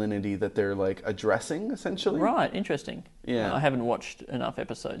masculinity that they're, like, addressing, essentially. Right, interesting. Yeah. I haven't watched enough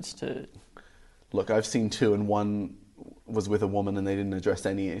episodes to... Look, I've seen two, and one was with a woman, and they didn't address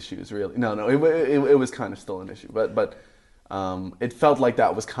any issues, really. No, it was kind of still an issue, but it felt like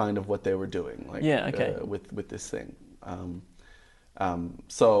that was kind of what they were doing, like, with this thing.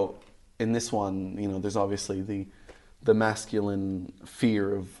 So in this one, there's obviously the masculine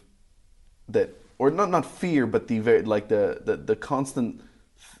fear of that, or not fear, but the constant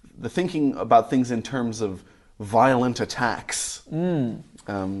thinking about things in terms of violent attacks.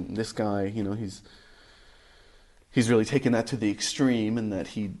 This guy, he's really taken that to the extreme, in that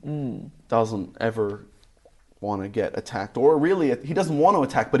he doesn't ever want to get attacked, or really he doesn't want to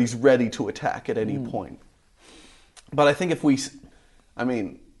attack, but he's ready to attack at any point. But I think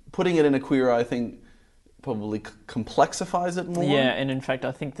putting it in a Queer Eye, I think probably complexifies it more. Yeah, and in fact,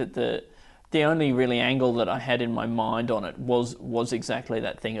 I think that the only really angle that I had in my mind on it was exactly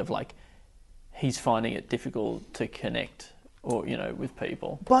that thing of, like, he's finding it difficult to connect or with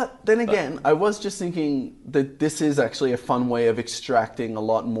people. But then again, I was just thinking that this is actually a fun way of extracting a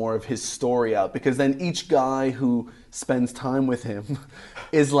lot more of his story out, because then each guy who spends time with him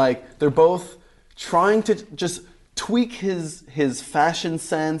is like, they're both trying to just tweak his fashion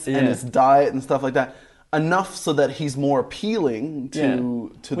sense and his diet and stuff like that enough so that he's more appealing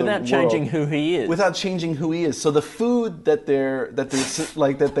to the without world. changing who he is. Without changing who he is. So the food that they're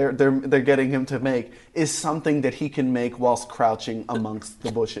getting him to make is something that he can make whilst crouching amongst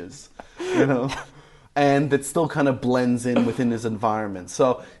the bushes, you know, and that still kind of blends in within his environment.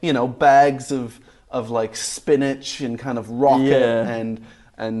 So, you know, bags of like spinach and kind of rocket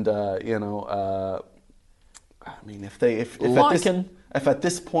and you know, I mean, if at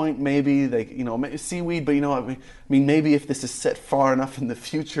this point maybe they, you know, seaweed, but you know, I mean, maybe if this is set far enough in the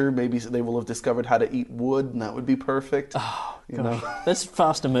future, maybe they will have discovered how to eat wood, and that would be perfect. Oh, you know, that's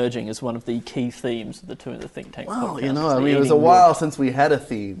fast emerging as one of the key themes of the Two in the Think Tank podcast. Well, you know, I mean, it was a while since we had a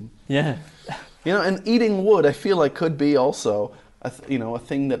theme. Yeah. You know, and eating wood, I feel like could be also a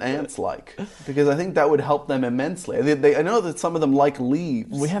thing that ants like, because I think that would help them immensely. I know that some of them like leaves.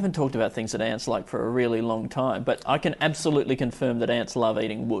 We haven't talked about things that ants like for a really long time, but I can absolutely confirm that ants love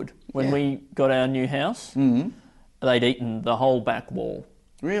eating wood. When we got our new house, they'd eaten the whole back wall.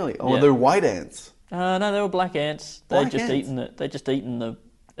 Really? Oh, Yeah. they're white ants. No, they were black ants. Black They'd just ants? eaten it. They'd just eaten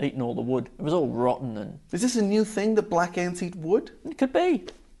all the wood. It was all rotten, and Is this a new thing that black ants eat wood? it could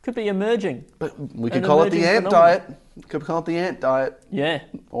be emerging. But we could An call it the emerging ant phenomenon. diet. Could call it the ant diet. Yeah.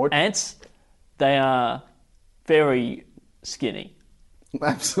 Or- Ants, they are very skinny.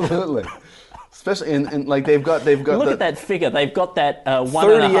 Absolutely. Especially in like they've got Look the at that figure. They've got that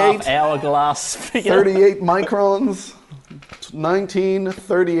 1.5 hourglass figure. 38 microns,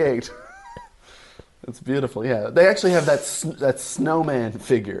 1938. It's beautiful. Yeah, they actually have that snowman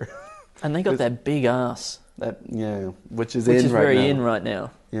figure. And they got that big ass, Which is which in is right very now. in right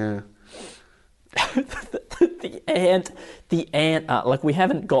now. Yeah. The ant ass, like we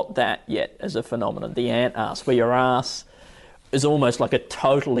haven't got that yet as a phenomenon. The ant ass, where your ass is almost like a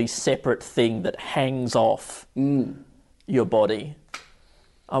totally separate thing that hangs off your body.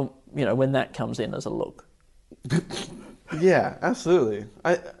 You know, when that comes in as a look. Yeah, absolutely.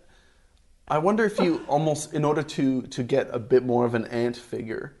 I wonder if you almost, in order to get a bit more of an ant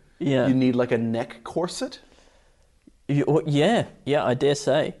figure, you need like a neck corset. Yeah, I dare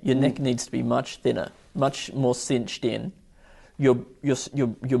say. Your neck needs to be much thinner, much more cinched in. Your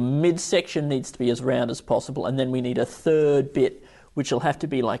midsection needs to be as round as possible, and then we need a third bit, which will have to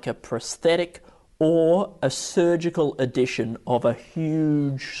be like a prosthetic or a surgical addition of a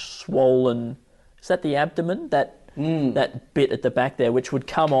huge swollen. Is that the abdomen? That bit at the back there, which would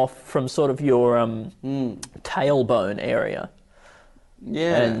come off from sort of your tailbone area.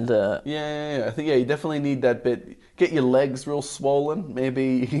 Yeah. And yeah. I think you definitely need that bit. Get your legs real swollen. Maybe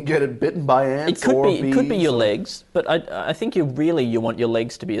you can get it bitten by ants it could or be bees your or- legs, but I think you want your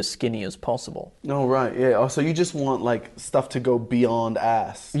legs to be as skinny as possible. Oh right, yeah. Oh, so you just want like stuff to go beyond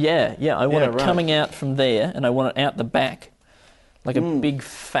ass. Yeah. I want it right. coming out from there, and I want it out the back, like a big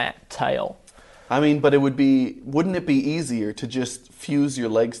fat tail. I mean, but wouldn't it be easier to just fuse your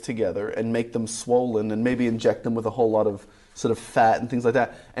legs together and make them swollen and maybe inject them with a whole lot of sort of fat and things like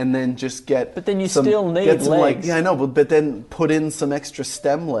that, and then just get... But then you still need some, legs. yeah, I know, but then put in some extra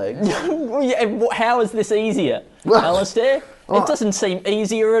stem legs. How is this easier, Well, Alistair? well, It doesn't seem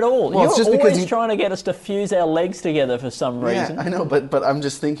easier at all. well, it's You're just because always you- trying to get us to fuse our legs together for some reason. Yeah, I know, but I'm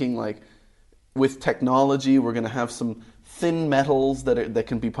just thinking like, with technology, we're going to have some thin metals that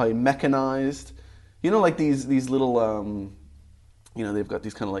can be probably mechanized. You know, like these little, you know, they've got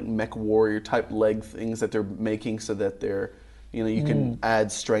these kind of like mech warrior type leg things that they're making so that they're, you know, you can add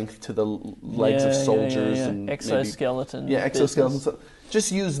strength to the legs of soldiers and maybe- exoskeleton. yeah, business. exoskeletons.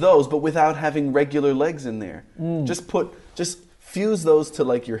 Just use those, but without having regular legs in there. Just fuse those to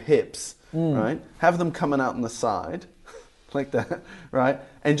like your hips, right? Have them coming out on the side, like that, right?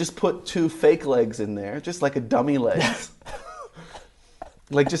 And just put 2 fake legs in there, just like a dummy legs.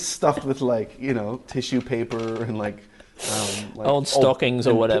 Like just stuffed with like, you know, tissue paper and like Old stockings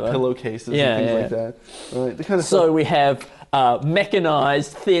or and whatever. pillowcases Yeah, and things yeah. like that. Right? The kind of So we have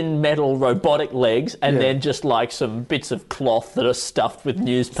mechanized, thin metal robotic legs, and Yeah. then just like some bits of cloth that are stuffed with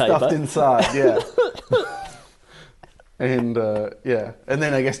newspaper. stuffed inside, yeah. And yeah, and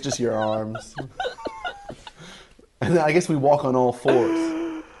then I guess just your arms. And then I guess we walk on all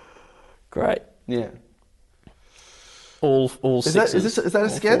 4s. Great. Yeah. All Is that sixes. is that a all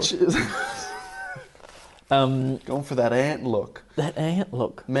sketch? fours. Going for that ant look. That ant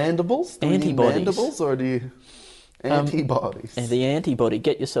look. Mandibles? Do we need Antibodies. mandibles or do you antibodies? And the antibody.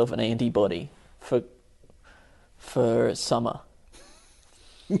 Get yourself an antibody for summer.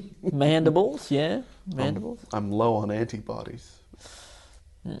 Mandibles, yeah, mandibles. I'm low on antibodies.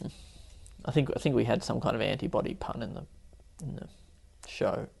 I think we had some kind of antibody pun in the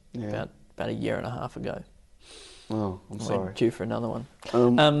show Yeah. about a year and a half ago. Oh, I'm We're sorry. due for another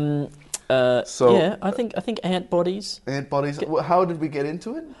one. Yeah, I think ant bodies. Ant bodies. How did we get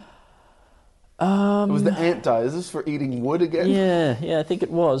into it? It was the ant dye. Is this for eating wood again? Yeah, I think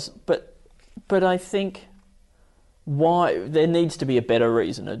it was. But I think why there needs to be a better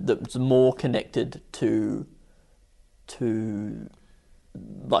reason that's more connected to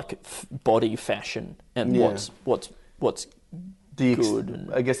like body fashion and what's good.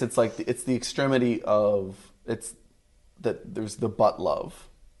 I guess it's like it's the extremity of it's that there's the butt love.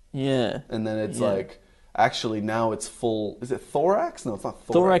 Yeah. And then it's like, actually now it's full, is it thorax? No, it's not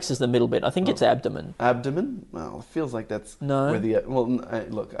thorax. Thorax is the middle bit. I think it's abdomen. Abdomen? Well, it feels like that's No. where the, well,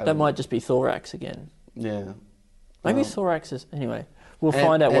 look. That might just be thorax again. Yeah. Maybe thorax is, anyway. We'll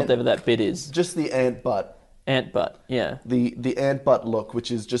find out whatever that bit is. Just the ant butt. Ant butt, yeah. The ant butt look,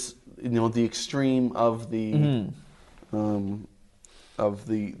 which is just, the extreme of the, we're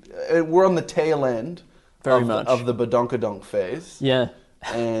on the tail end. Very much. Of the badonkadonk phase. Yeah.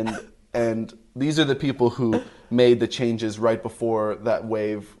 And these are the people who made the changes right before that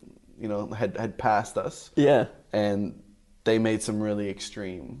wave, had passed us. Yeah. And they made some really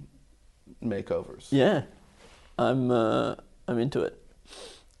extreme makeovers. Yeah. I'm into it.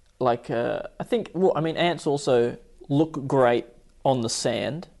 Like, I think, ants also look great on the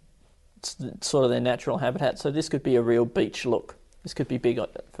sand. It's sort of their natural habitat. So this could be a real beach look. This could be big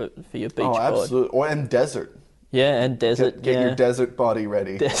for your beach bod. Oh, absolutely. And desert. Yeah, and desert. Get your desert body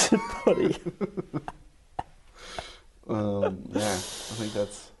ready. Desert body. I think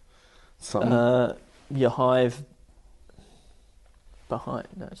that's something. Your hive behind.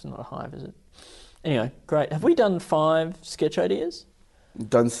 No, it's not a hive, is it? Anyway, great. Have we done 5 sketch ideas?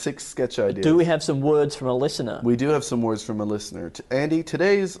 Done 6 sketch ideas. Do we have some words from a listener? We do have some words from a listener.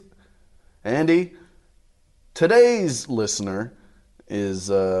 Today's listener is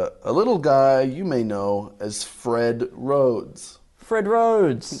a little guy you may know as Fred Rhodes. Fred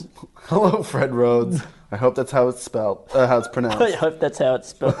Rhodes. Hello, Fred Rhodes. I hope that's how it's spelled. How it's pronounced. I hope that's how it's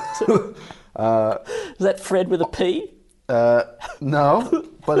spelled. Is that Fred with a P? No,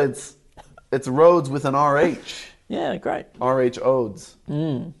 but it's Rhodes with an RH. Yeah, great. RH Odes.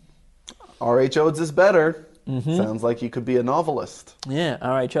 RH Odes is better. Sounds like you could be a novelist. Yeah,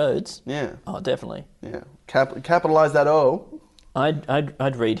 RH Odes. Yeah. Oh, definitely. Yeah. Capitalize that O.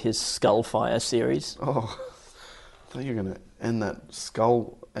 I'd read his Skullfire series. Oh, I thought you were going to end that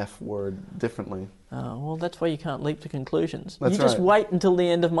skull F word differently. Oh, well, that's why you can't leap to conclusions. That's you just right. wait until the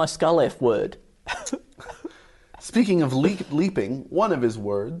end of my skull F word. Speaking of leaping, one of his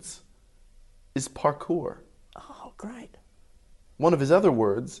words is parkour. Oh, great. One of his other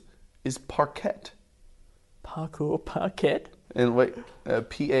words is parquet. Parquet? And wait,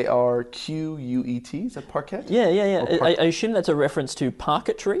 Parquet? Is that parquet? Yeah. I assume that's a reference to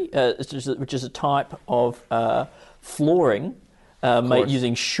parquetry, which is a type of flooring made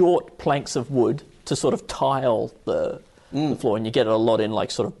using short planks of wood to sort of tile the floor, and you get it a lot in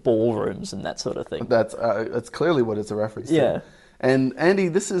like sort of ballrooms and that sort of thing. That's clearly what it's a reference to. Yeah. And Andy,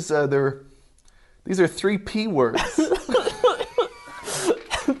 this is these are 3 P words.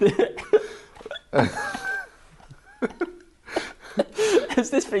 Has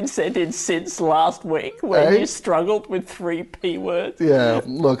this been sent in since last week when you struggled with 3 P words? Yeah,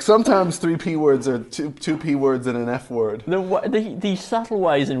 look, sometimes 3 P words are two P words and an F word. The subtle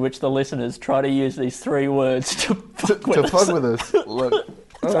ways in which the listeners try to use these 3 words to fuck with us. Look,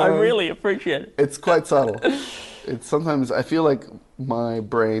 I really appreciate it. It's quite subtle. It's sometimes, I feel like my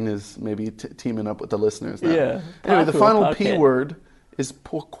brain is maybe teaming up with the listeners now. Yeah. Anyway, the final parquet. P word is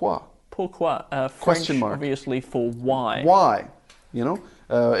pourquoi. Pourquoi? French, Question mark. obviously, for why. Why?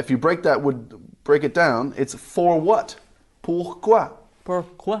 If you break it down, it's for what? Pourquoi?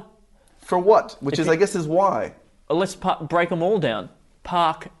 Pourquoi? For what? Which I guess is why. Let's break them all down.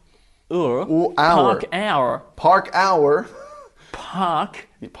 Park hour. Hour. Park hour. Park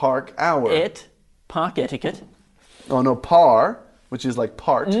hour. Park hour. Park etiquette. Oh no, par, which is like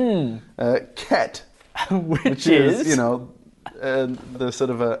part. Ket, which is the sort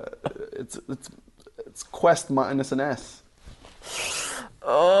of it's quest minus an S.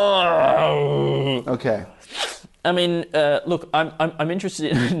 Oh. Okay. I mean, look, I'm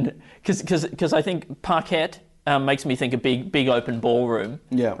interested in because I think parquet makes me think a big open ballroom.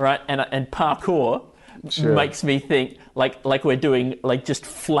 Yeah. Right. And parkour makes me think like we're doing like just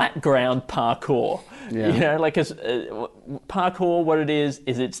flat ground parkour. Yeah. Because parkour, what it is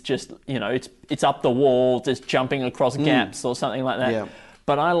it's just it's up the walls, it's jumping across gaps or something like that. Yeah.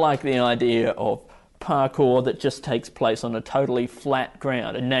 But I like the idea of parkour that just takes place on a totally flat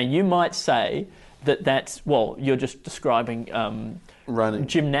ground. And now you might say that's you're just describing running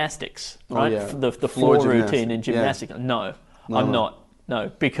gymnastics, right? Oh, yeah. The floor Floor routine in gymnastics. Yeah. No, I'm not. No,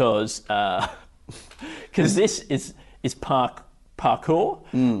 because this is parkour,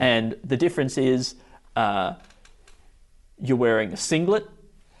 and the difference is you're wearing a singlet.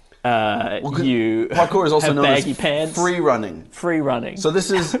 You parkour is also have known baggy as pants. free running. Free running. So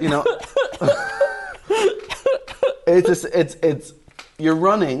this is, it's you're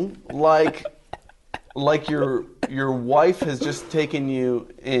running like your wife has just taken you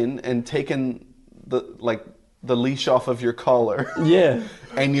in and taken the leash off of your collar. Yeah.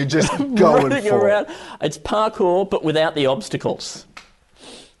 And you're just going running for around. it. It's parkour, but without the obstacles.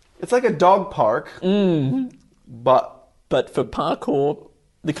 It's like a dog park, But for parkour,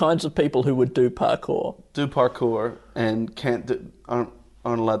 the kinds of people who would do parkour. do parkour and aren't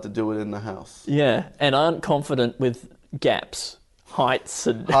allowed to do it in the house. Yeah, and aren't confident with gaps, heights,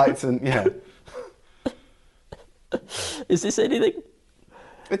 and... Heights and, yeah. Is this anything?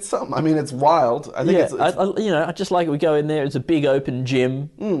 It's something. I mean, it's wild. I think Yeah, it's I just like it. We go in there, it's a big open gym,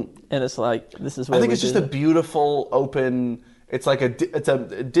 and it's like, this is where I think we it's just do a beautiful open. It's like it's a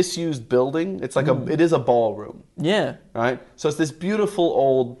disused building. It's like it is a ballroom, Yeah. right? So it's this beautiful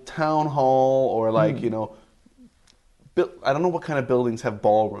old town hall, or like I don't know what kind of buildings have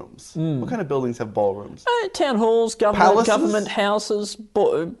ballrooms. What kind of buildings have ballrooms? Town halls, Palaces? government houses,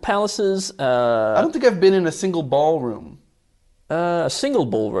 palaces, I don't think I've been in a single ballroom. a single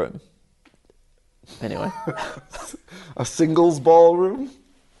ballroom. Anyway. A singles ballroom?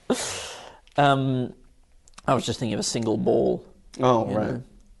 I was just thinking of a single ball. Oh, you right. know,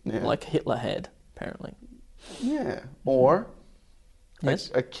 Yeah. like Hitler had, apparently. Yeah. Or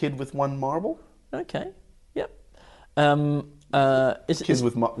Yes. a kid with one marble? Okay. Yep. Kids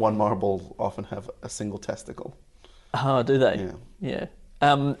with one marble often have a single testicle. Oh, do they? Yeah.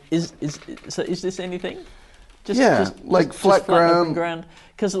 Yeah. Is this anything? Yeah, like flat open ground. ground.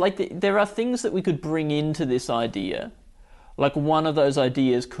 Because there are things that we could bring into this idea. Like one of those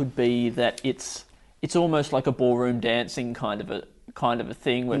ideas could be that it's almost like a ballroom dancing kind of a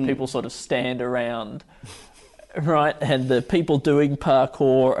thing where people sort of stand around, right? And the people doing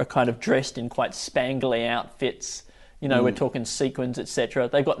parkour are kind of dressed in quite spangly outfits. You know, we're talking sequins, etc.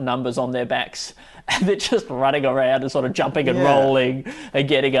 They've got numbers on their backs, and they're just running around and sort of jumping and rolling and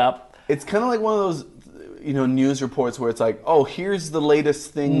getting up. It's kind of like one of those, news reports where it's like, oh, here's the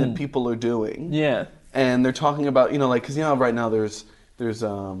latest thing that people are doing. Yeah. And they're talking about, because right now there's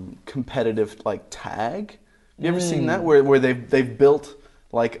competitive like tag. You ever seen that where they've built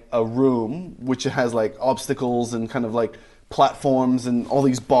like a room which has like obstacles and kind of like platforms and all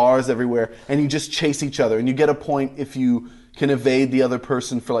these bars everywhere, and you just chase each other, and you get a point if you can evade the other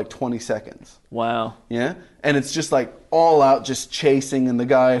person for like 20 seconds. Wow. Yeah, and it's just like all out, just chasing, and the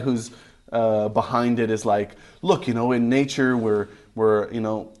guy who's behind it is like, look, in nature we're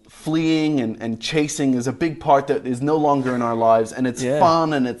fleeing and chasing is a big part that is no longer in our lives, and it's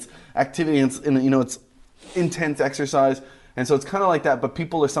fun and it's activity and it's intense exercise. And so it's kind of like that, but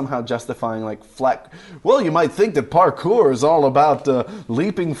people are somehow justifying like well, you might think that parkour is all about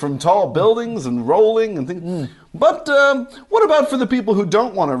leaping from tall buildings and rolling and things. But what about for the people who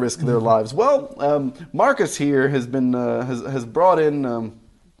don't want to risk their lives? Well, Marcus here has been has brought in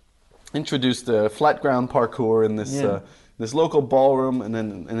introduced flat ground parkour in this this local ballroom, and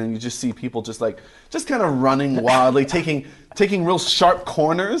then you just see people just kind of running wildly, taking real sharp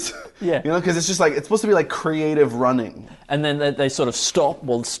corners. Yeah. Because it's just like, it's supposed to be like creative running. And then they sort of stop,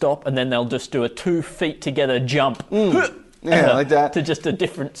 and then they'll just do a 2 feet together jump. Yeah, like that. To just a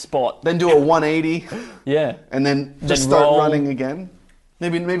different spot. Then do a 180. Yeah. And then just start roll. running again.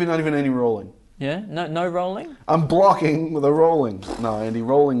 Maybe not even any rolling. Yeah? No rolling? I'm blocking with a rolling. No, Andy,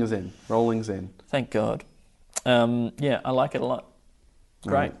 rolling is in. Rolling's in. Thank God. Yeah, I like it a lot.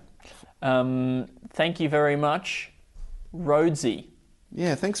 Great. Thank you very much, Rhodesy.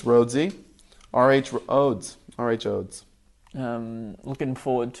 Yeah, thanks, Rhodesy. R.H. Odes. R.H. Odes. Looking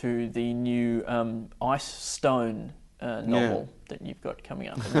forward to the new Ice Stone novel that you've got coming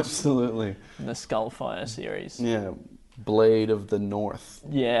up in Absolutely. the Skullfire series. Yeah, Blade of the North.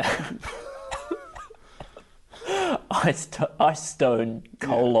 Yeah. Ice Stone,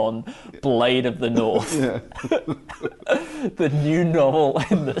 Blade of the North. Yeah. The new novel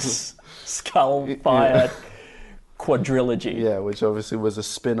in the Skullfire quadrilogy. Yeah, which obviously was a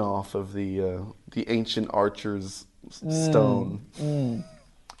spin-off of the Ancient Archer's Stone.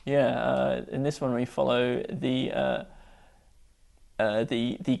 Yeah, in this one we follow the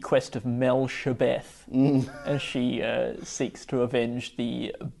quest of Mel Shabeth as she seeks to avenge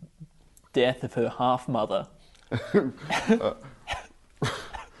the death of her half-mother.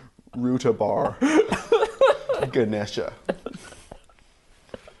 Rutabar. Ganesha.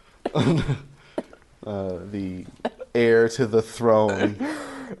 The heir to the throne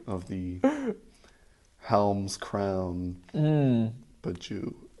of the Helm's Crown,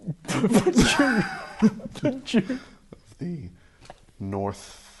 Baju. Of the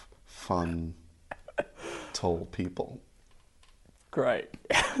North Fun Toll people. Great.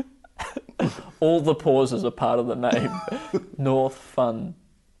 All the pauses are part of the name. North Fun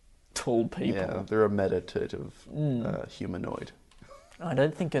Toll people. Yeah, they're a meditative humanoid. I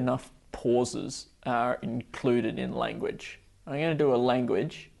don't think enough pauses are included in language. I'm going to do a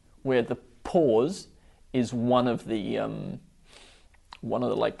language where the pause is one of the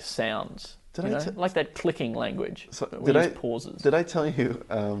like sounds. Like that clicking language. So we use pauses. Did I tell you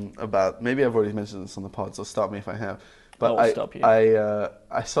about? Maybe I've already mentioned this on the pod, so stop me if I have. But I'll stop you.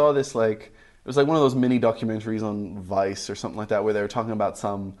 I saw this it was like one of those mini documentaries on Vice or something like that, where they were talking about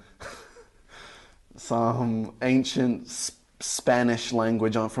some ancient Spanish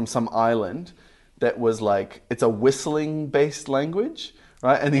language from some island that was like, it's a whistling based language.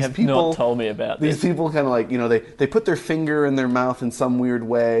 Right, and these people not told me about these this. people kind of like, they put their finger in their mouth in some weird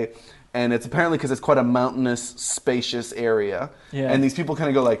way, and it's apparently because it's quite a mountainous, spacious area. Yeah. And these people kind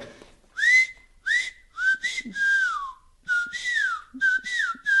of go like,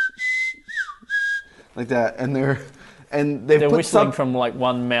 like that, and they're put whistling from like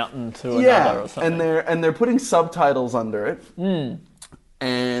one mountain to another or something. and they're putting subtitles under it.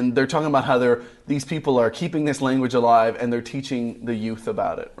 And they're talking about how these people are keeping this language alive, and they're teaching the youth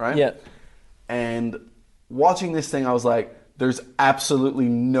about it, right? Yeah. And watching this thing, I was like, there's absolutely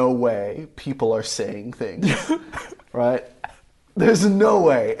no way people are saying things, right? There's no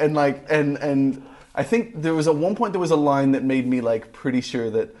way. And I think there was at one point there was a line that made me like pretty sure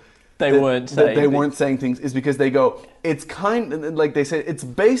that they weren't saying things, is because they go, it's like they say, it's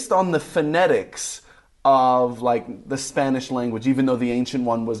based on the phonetics of like the Spanish language, even though the ancient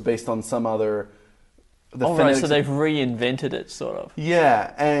one was based on some other. Right, so they've reinvented it, sort of.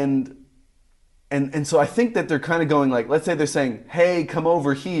 Yeah, and so I think that they're kind of going like, let's say they're saying, "Hey, come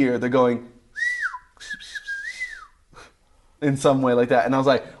over here." They're going in some way like that, and I was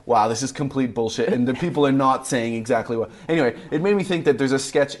like, "Wow, this is complete bullshit." And the people are not saying exactly what. Anyway, it made me think that there's a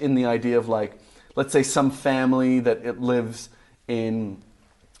sketch in the idea of like, let's say some family that it lives in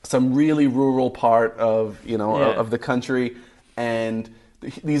some really rural part of of the country, and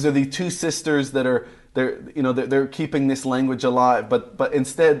these are the two sisters that are they're keeping this language alive, but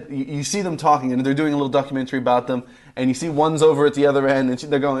instead you see them talking, and they're doing a little documentary about them, and you see one's over at the other end, and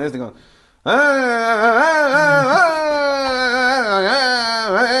they're going like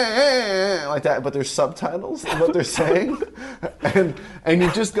that, but there's subtitles of what they're saying, and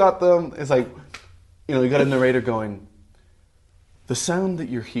you just got them. It's like, you got a narrator going, the sound that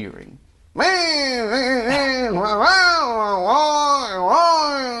you're hearing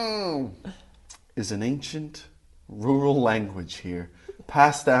is an ancient rural language here,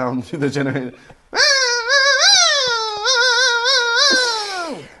 passed down through the generation.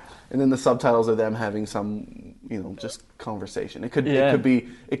 And then the subtitles are them having some, just conversation. It could be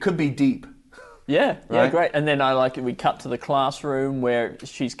deep. Yeah, right? Great. And then I like it. We cut to the classroom where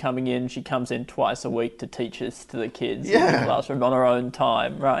she's coming in. She comes in twice a week to teach this to the kids in the classroom on her own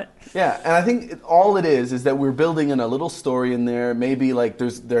time, right? Yeah, and I think all it is that we're building in a little story in there. Maybe like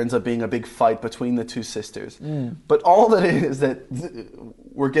there ends up being a big fight between the two sisters. But all that is that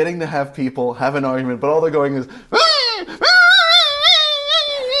we're getting to have people have an argument, but all they're going is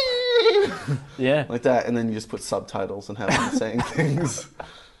yeah, like that, and then you just put subtitles and have them saying things.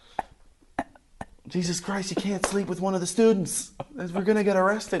 Jesus Christ, you can't sleep with one of the students. We're going to get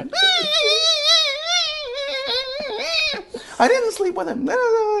arrested. I didn't sleep with him.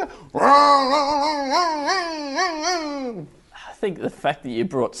 I think the fact that you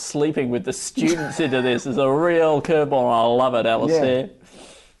brought sleeping with the students into this is a real curveball, and I love it, Alistair. Yeah.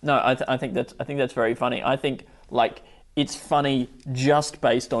 No, I think that's very funny. I think like it's funny just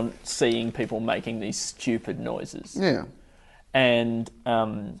based on seeing people making these stupid noises. Yeah. And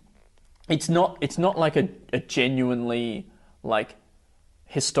it's not like a genuinely like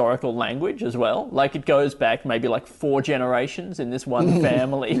historical language as well. Like it goes back maybe like 4 generations in this one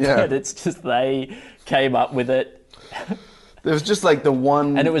family. But it's just they came up with it. There was just like the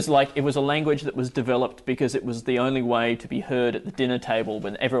one... And it was a language that was developed because it was the only way to be heard at the dinner table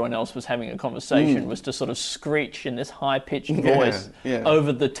when everyone else was having a conversation, was to sort of screech in this high-pitched voice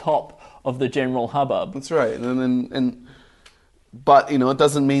over the top of the general hubbub. That's right. But, it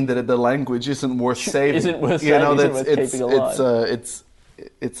doesn't mean that the language isn't worth saving. Isn't worth keeping alive.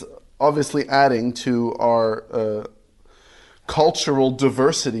 It's obviously adding to our cultural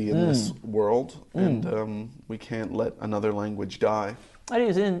diversity in this world, and we can't let another language die. It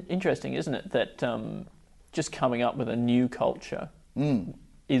is interesting, isn't it, that just coming up with a new culture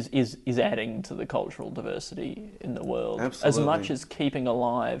is adding to the cultural diversity in the world. Absolutely. As much as keeping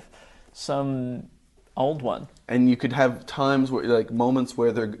alive some old one. And you could have times where, like, moments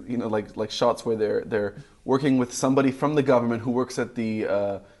where they're, like shots where they're working with somebody from the government who works at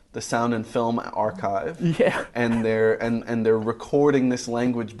the sound and film archive. Yeah. And they're recording this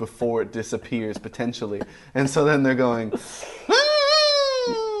language before it disappears potentially. And so then they're going,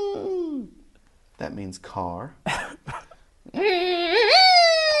 that means car.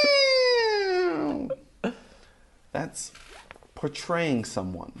 That's portraying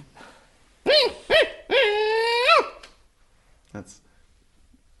someone. That's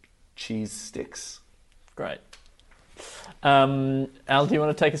cheese sticks. Great. Al, do you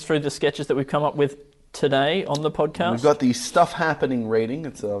want to take us through the sketches that we've come up with today on the podcast? We've got the Stuff Happening rating.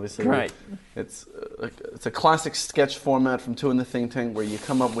 It's obviously great. It's a classic sketch format from Two in the Think Tank, where you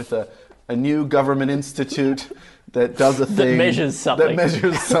come up with a new government institute that does a thing that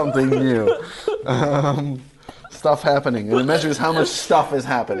measures something new. Stuff happening, and it measures how much stuff is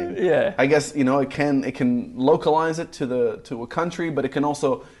happening. Yeah. I guess it can localize it to a country, but it can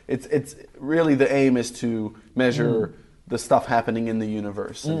also it's really the aim is to measure the stuff happening in the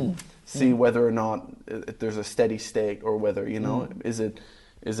universe and see whether or not there's a steady state, or whether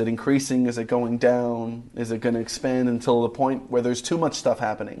is it increasing, is it going down, is it going to expand until the point where there's too much stuff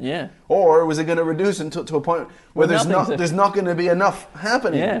happening? Yeah. Or was it going to reduce until to a point where there's not going to be enough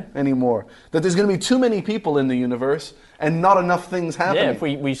happening anymore? That there's going to be too many people in the universe and not enough things happening. Yeah, if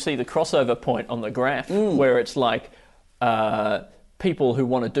we see the crossover point on the graph where it's like people who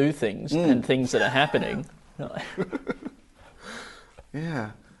want to do things and things that are happening.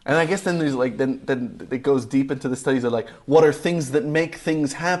 Yeah. And I guess then there's then it goes deep into the studies of what are things that make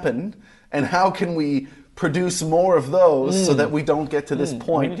things happen, and how can we produce more of those so that we don't get to this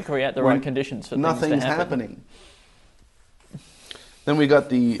point. We need to create the right conditions for nothing's things to happen. happening. Then we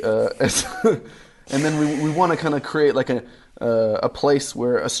got the and then we want to kind of create a place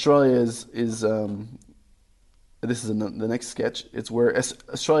where Australia is this is the next sketch. It's where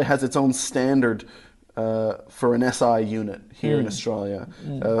Australia has its own standard for an SI unit here in Australia,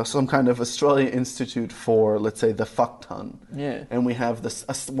 some kind of Australia Institute for, let's say, the fuck ton. Yeah. And we have this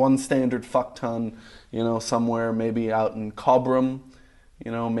one standard fuck ton, somewhere maybe out in Cobram,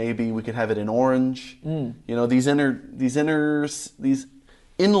 maybe we could have it in Orange. These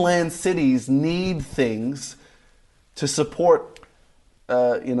inland cities need things to support,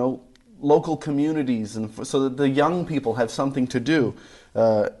 local communities, and so that the young people have something to do.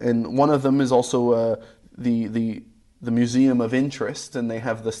 And one of them is also the Museum of Interest, and they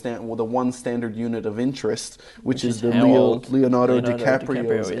have the one standard unit of interest, which is the Leonardo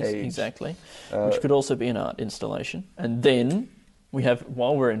DiCaprio's age. Exactly, which could also be an art installation. And then we have,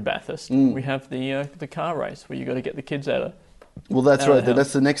 while we're in Bathurst, we have the car race where you got to get the kids out of. Well, that's right.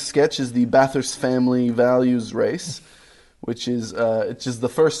 That's the next sketch, is the Bathurst Family Values Race, which is it's just the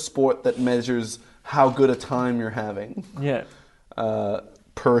first sport that measures how good a time you're having. Yeah.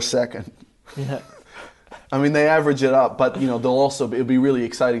 Per second. Yeah. I mean, they average it up, but it'll be really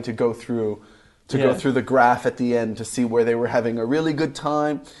exciting to go through the graph at the end to see where they were having a really good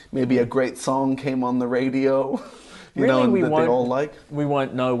time. Maybe a great song came on the radio. We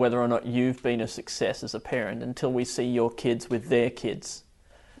won't know whether or not you've been a success as a parent until we see your kids with their kids.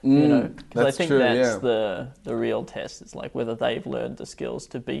 Because I think that's the real test. It's like whether they've learned the skills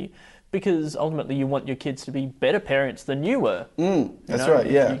to be, because ultimately you want your kids to be better parents than you were. That's right.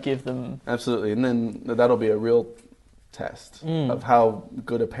 Yeah, you give them absolutely, and then that'll be a real test of how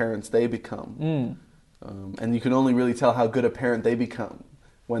good a parents they become. And you can only really tell how good a parent they become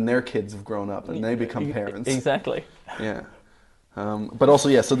when their kids have grown up and they become parents. Exactly. Yeah. But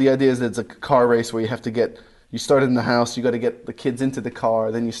also, so the idea is that it's a car race where you start in the house, you got to get the kids into the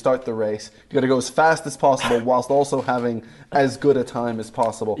car, then you start the race. You got to go as fast as possible whilst also having as good a time as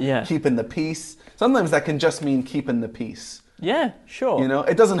possible. Yeah. Keeping the peace. Sometimes that can just mean keeping the peace. Yeah, sure.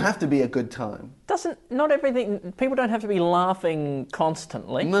 It doesn't have to be a good time. Not everything, people don't have to be laughing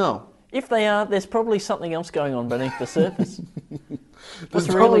constantly. No. If they are, there's probably something else going on beneath the surface. There's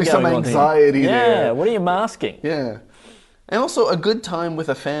probably some anxiety there. Yeah, what are you masking? Yeah. And also, a good time with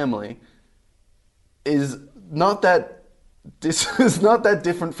a family is not that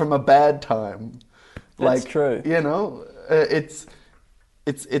different from a bad time. That's true.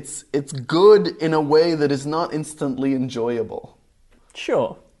 It's good in a way that is not instantly enjoyable.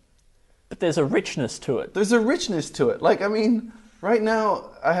 Sure. But there's a richness to it. There's a richness to it. Right now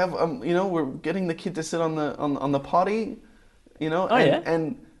I have we're getting the kid to sit on the potty,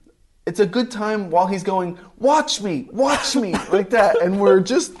 and it's a good time while he's going, watch me, like that, and we're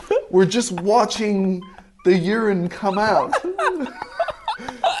just watching the urine come out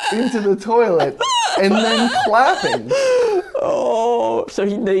into the toilet and then clapping. Oh, so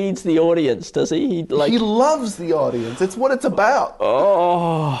he needs the audience, does he? He loves the audience. It's what it's about.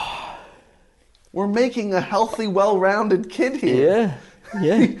 Oh. We're making a healthy, well-rounded kid here.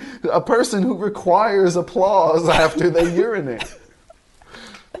 Yeah. A person who requires applause after they urinate.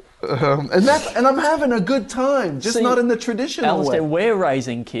 And I'm having a good time, just not in the traditional Alistair, way. we're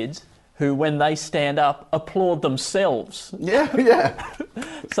raising kids who, when they stand up, applaud themselves. Yeah.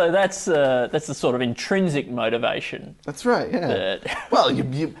 So that's the sort of intrinsic motivation. That's right, yeah. Well,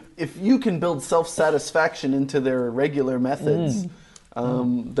 if you can build self-satisfaction into their regular methods,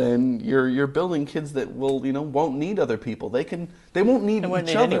 then you're building kids that won't need other people. They won't need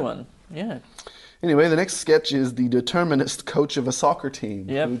each other. Anyone. Yeah. Anyway, the next sketch is the determinist coach of a soccer team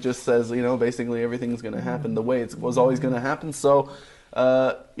who just says, basically everything's going to happen the way it was always going to happen. So,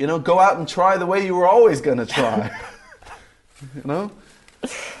 go out and try the way you were always going to try.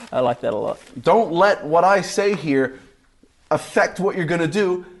 I like that a lot. Don't let what I say here affect what you're going to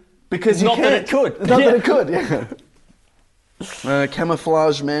do, because you can't. That it could. Not that it could, yeah.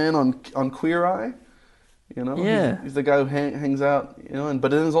 Camouflage Man on Queer Eye. He's the guy who hangs out,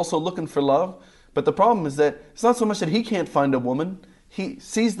 but then is also looking for love. But the problem is that it's not so much that he can't find a woman, he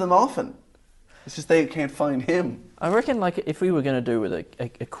sees them often. It's just they can't find him. I reckon, if we were going to do with a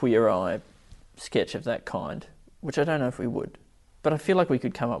Queer Eye sketch of that kind, which I don't know if we would, but I feel like we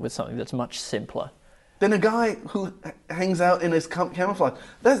could come up with something that's much simpler. Then a guy who hangs out in his camouflage.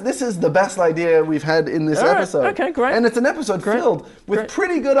 This is the best idea we've had in this episode. Okay, great. And it's an episode filled with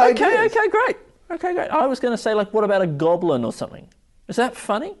pretty good ideas. Okay, great. I was going to say, what about a goblin or something? Is that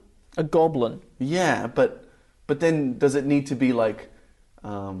funny? A goblin. Yeah, but then does it need to be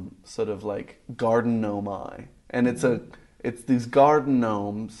sort of like garden gnome-eye? And it's these garden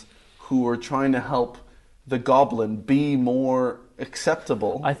gnomes who are trying to help the goblin be more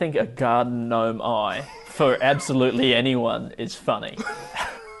acceptable. I think a garden gnome eye for absolutely anyone is funny.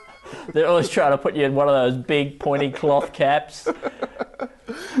 They're always trying to put you in one of those big pointy cloth caps.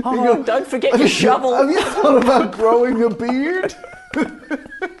 Oh, don't forget your shovel. Have you thought about growing a beard?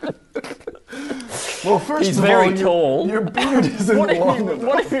 Well, first He's of very all, tall. Your beard isn't long enough.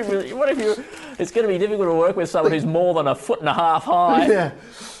 What if you? It's going to be difficult to work with someone who's more than 1.5 feet high. Yeah,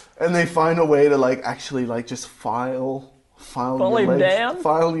 and they find a way to actually just file your legs down?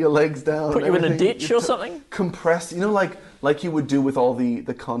 File your legs down. Put you in a ditch or something. Compress, like you would do with all the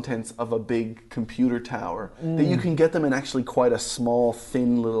contents of a big computer tower. That you can get them in actually quite a small,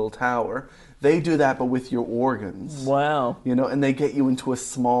 thin little tower. They do that, but with your organs. Wow. And they get you into a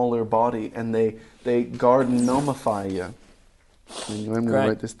smaller body, and they garden gnomify you. Anyway, I'm going to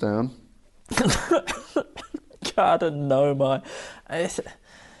write this down. Garden gnome.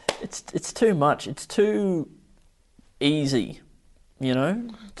 It's too much. It's too easy,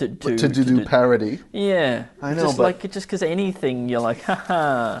 to do parody. Yeah. I know, just but just because anything you're like,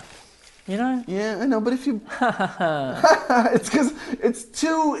 haha. Yeah, I know, but if you... it's because it's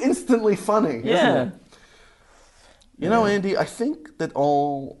too instantly funny, isn't it? Andy, I think that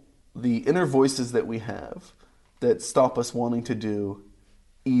all the inner voices that we have that stop us wanting to do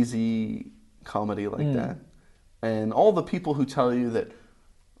easy comedy like that, and all the people who tell you that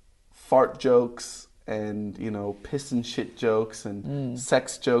fart jokes and, piss and shit jokes and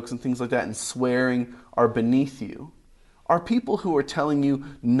sex jokes and things like that and swearing are beneath you, are people who are telling you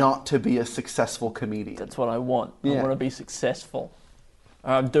not to be a successful comedian. That's what I want. Yeah. I want to be successful.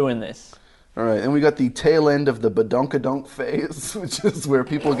 I'm doing this. All right, and we got the tail end of the badonkadonk phase, which is where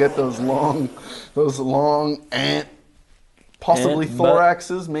people get those long ant, possibly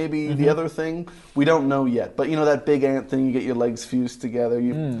thoraxes, maybe the other thing. We don't know yet. But that big ant thing, you get your legs fused together,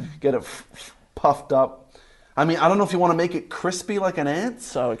 you get it puffed up. I mean, I don't know if you want to make it crispy like an ant.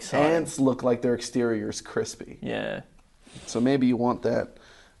 So exciting. Ants look like their exterior is crispy. Yeah. So maybe you want that.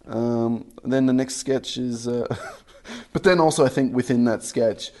 Then the next sketch is... but then also I think within that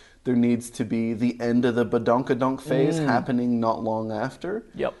sketch, there needs to be the end of the badonkadonk phase happening not long after.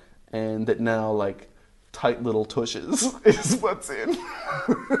 Yep. And that now, tight little tushes is what's in.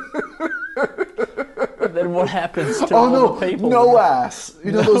 Then what happens to all the people? No ass.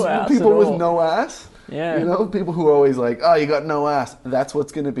 Those ass people at with all. no ass? Yeah. People who are always like, oh, you got no ass. That's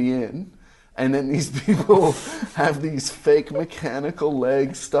what's going to be in. And then these people have these fake mechanical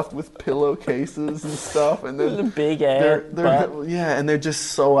legs stuffed with pillowcases and stuff. And then the big ass. Yeah, and they're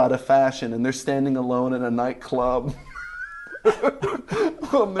just so out of fashion. And they're standing alone in a nightclub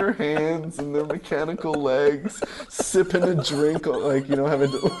on their hands and their mechanical legs, sipping a drink,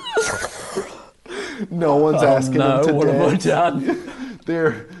 having to... No one's asking them to what dance. have I done?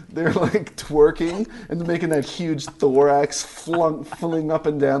 they're like twerking and they're making that huge thorax fling up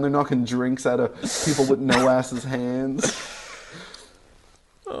and down. They're knocking drinks out of people with no asses hands.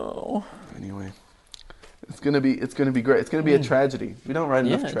 Oh. Anyway, it's gonna be great. It's gonna be a tragedy. We don't write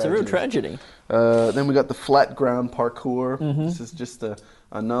enough tragedies. It's a real tragedy. Then we got the flat ground parkour. This is just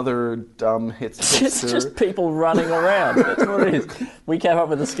another dumb hits tipster. It's just people running around. That's what it is. We came up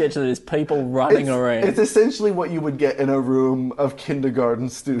with a sketch that is people running around. It's essentially what you would get in a room of kindergarten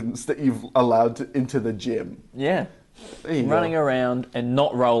students that you've allowed into the gym. Yeah. There you Running go. around and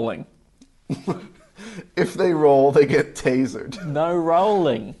not rolling. If they roll, they get tasered. No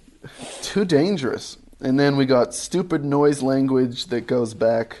rolling. Too dangerous. And then we got stupid noise language that goes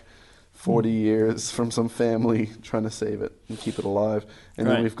back 40 years from some family trying to save it and keep it alive. And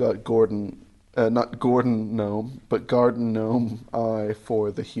then Right. we've got not Gordon Gnome, but Garden Gnome I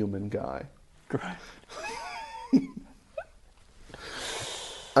for the human guy. Great.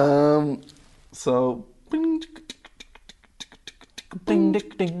 So Ding, ding,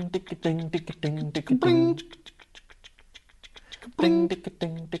 ding, ding, ding, ding, ding, ding, ding. Ding, ding,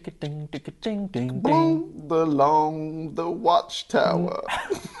 ding, ding, ding, ding, ding, ding. along the watchtower.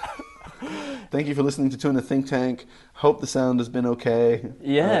 Thank you for listening to Two in the Think Tank. Hope the sound has been okay.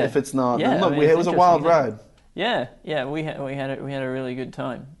 Yeah. If it's not, Yeah, then look, I mean, it it's was a wild interesting, ride. Yeah, we had a really good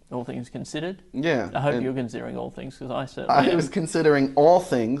time, all things considered. Yeah. I hope and you're considering all things, because I certainly I am. was considering all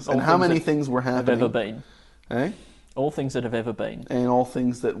things All and how things many that things were have happening. ever been. Eh? All things that have ever been. And all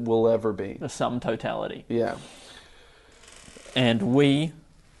things that will ever be. The sum totality. Yeah. And we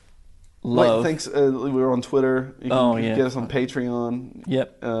Like, love... thanks. We were on Twitter. You can yeah. get us on Patreon.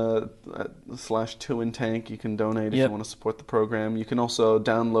 Yep. / Two in Tank. You can donate if Yep. you want to support the program. You can also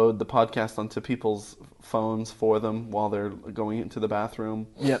download the podcast onto people's phones for them while they're going into the bathroom.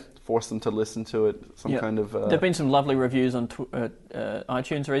 Yep. Force them to listen to it. Some Yep. kind of. There have been some lovely reviews on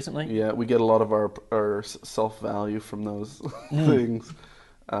iTunes recently. Yeah, we get a lot of our self value from those things,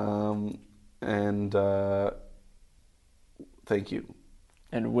 and thank you.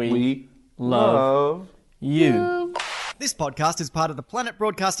 And We love you. This podcast is part of the Planet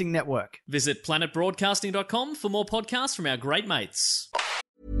Broadcasting Network. Visit planetbroadcasting.com for more podcasts from our great mates.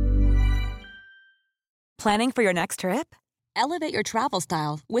 Planning for your next trip? Elevate your travel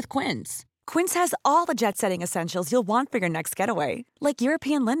style with Quince. Quince has all the jet-setting essentials you'll want for your next getaway, like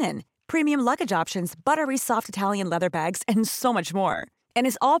European linen, premium luggage options, buttery soft Italian leather bags, and so much more. And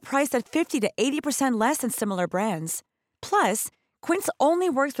is all priced at 50 to 80% less than similar brands. Plus, Quince only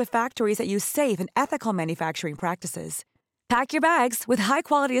works with factories that use safe and ethical manufacturing practices. Pack your bags with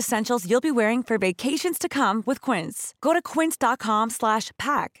high-quality essentials you'll be wearing for vacations to come with Quince. Go to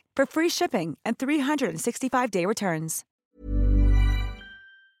quince.com/pack for free shipping and 365-day returns.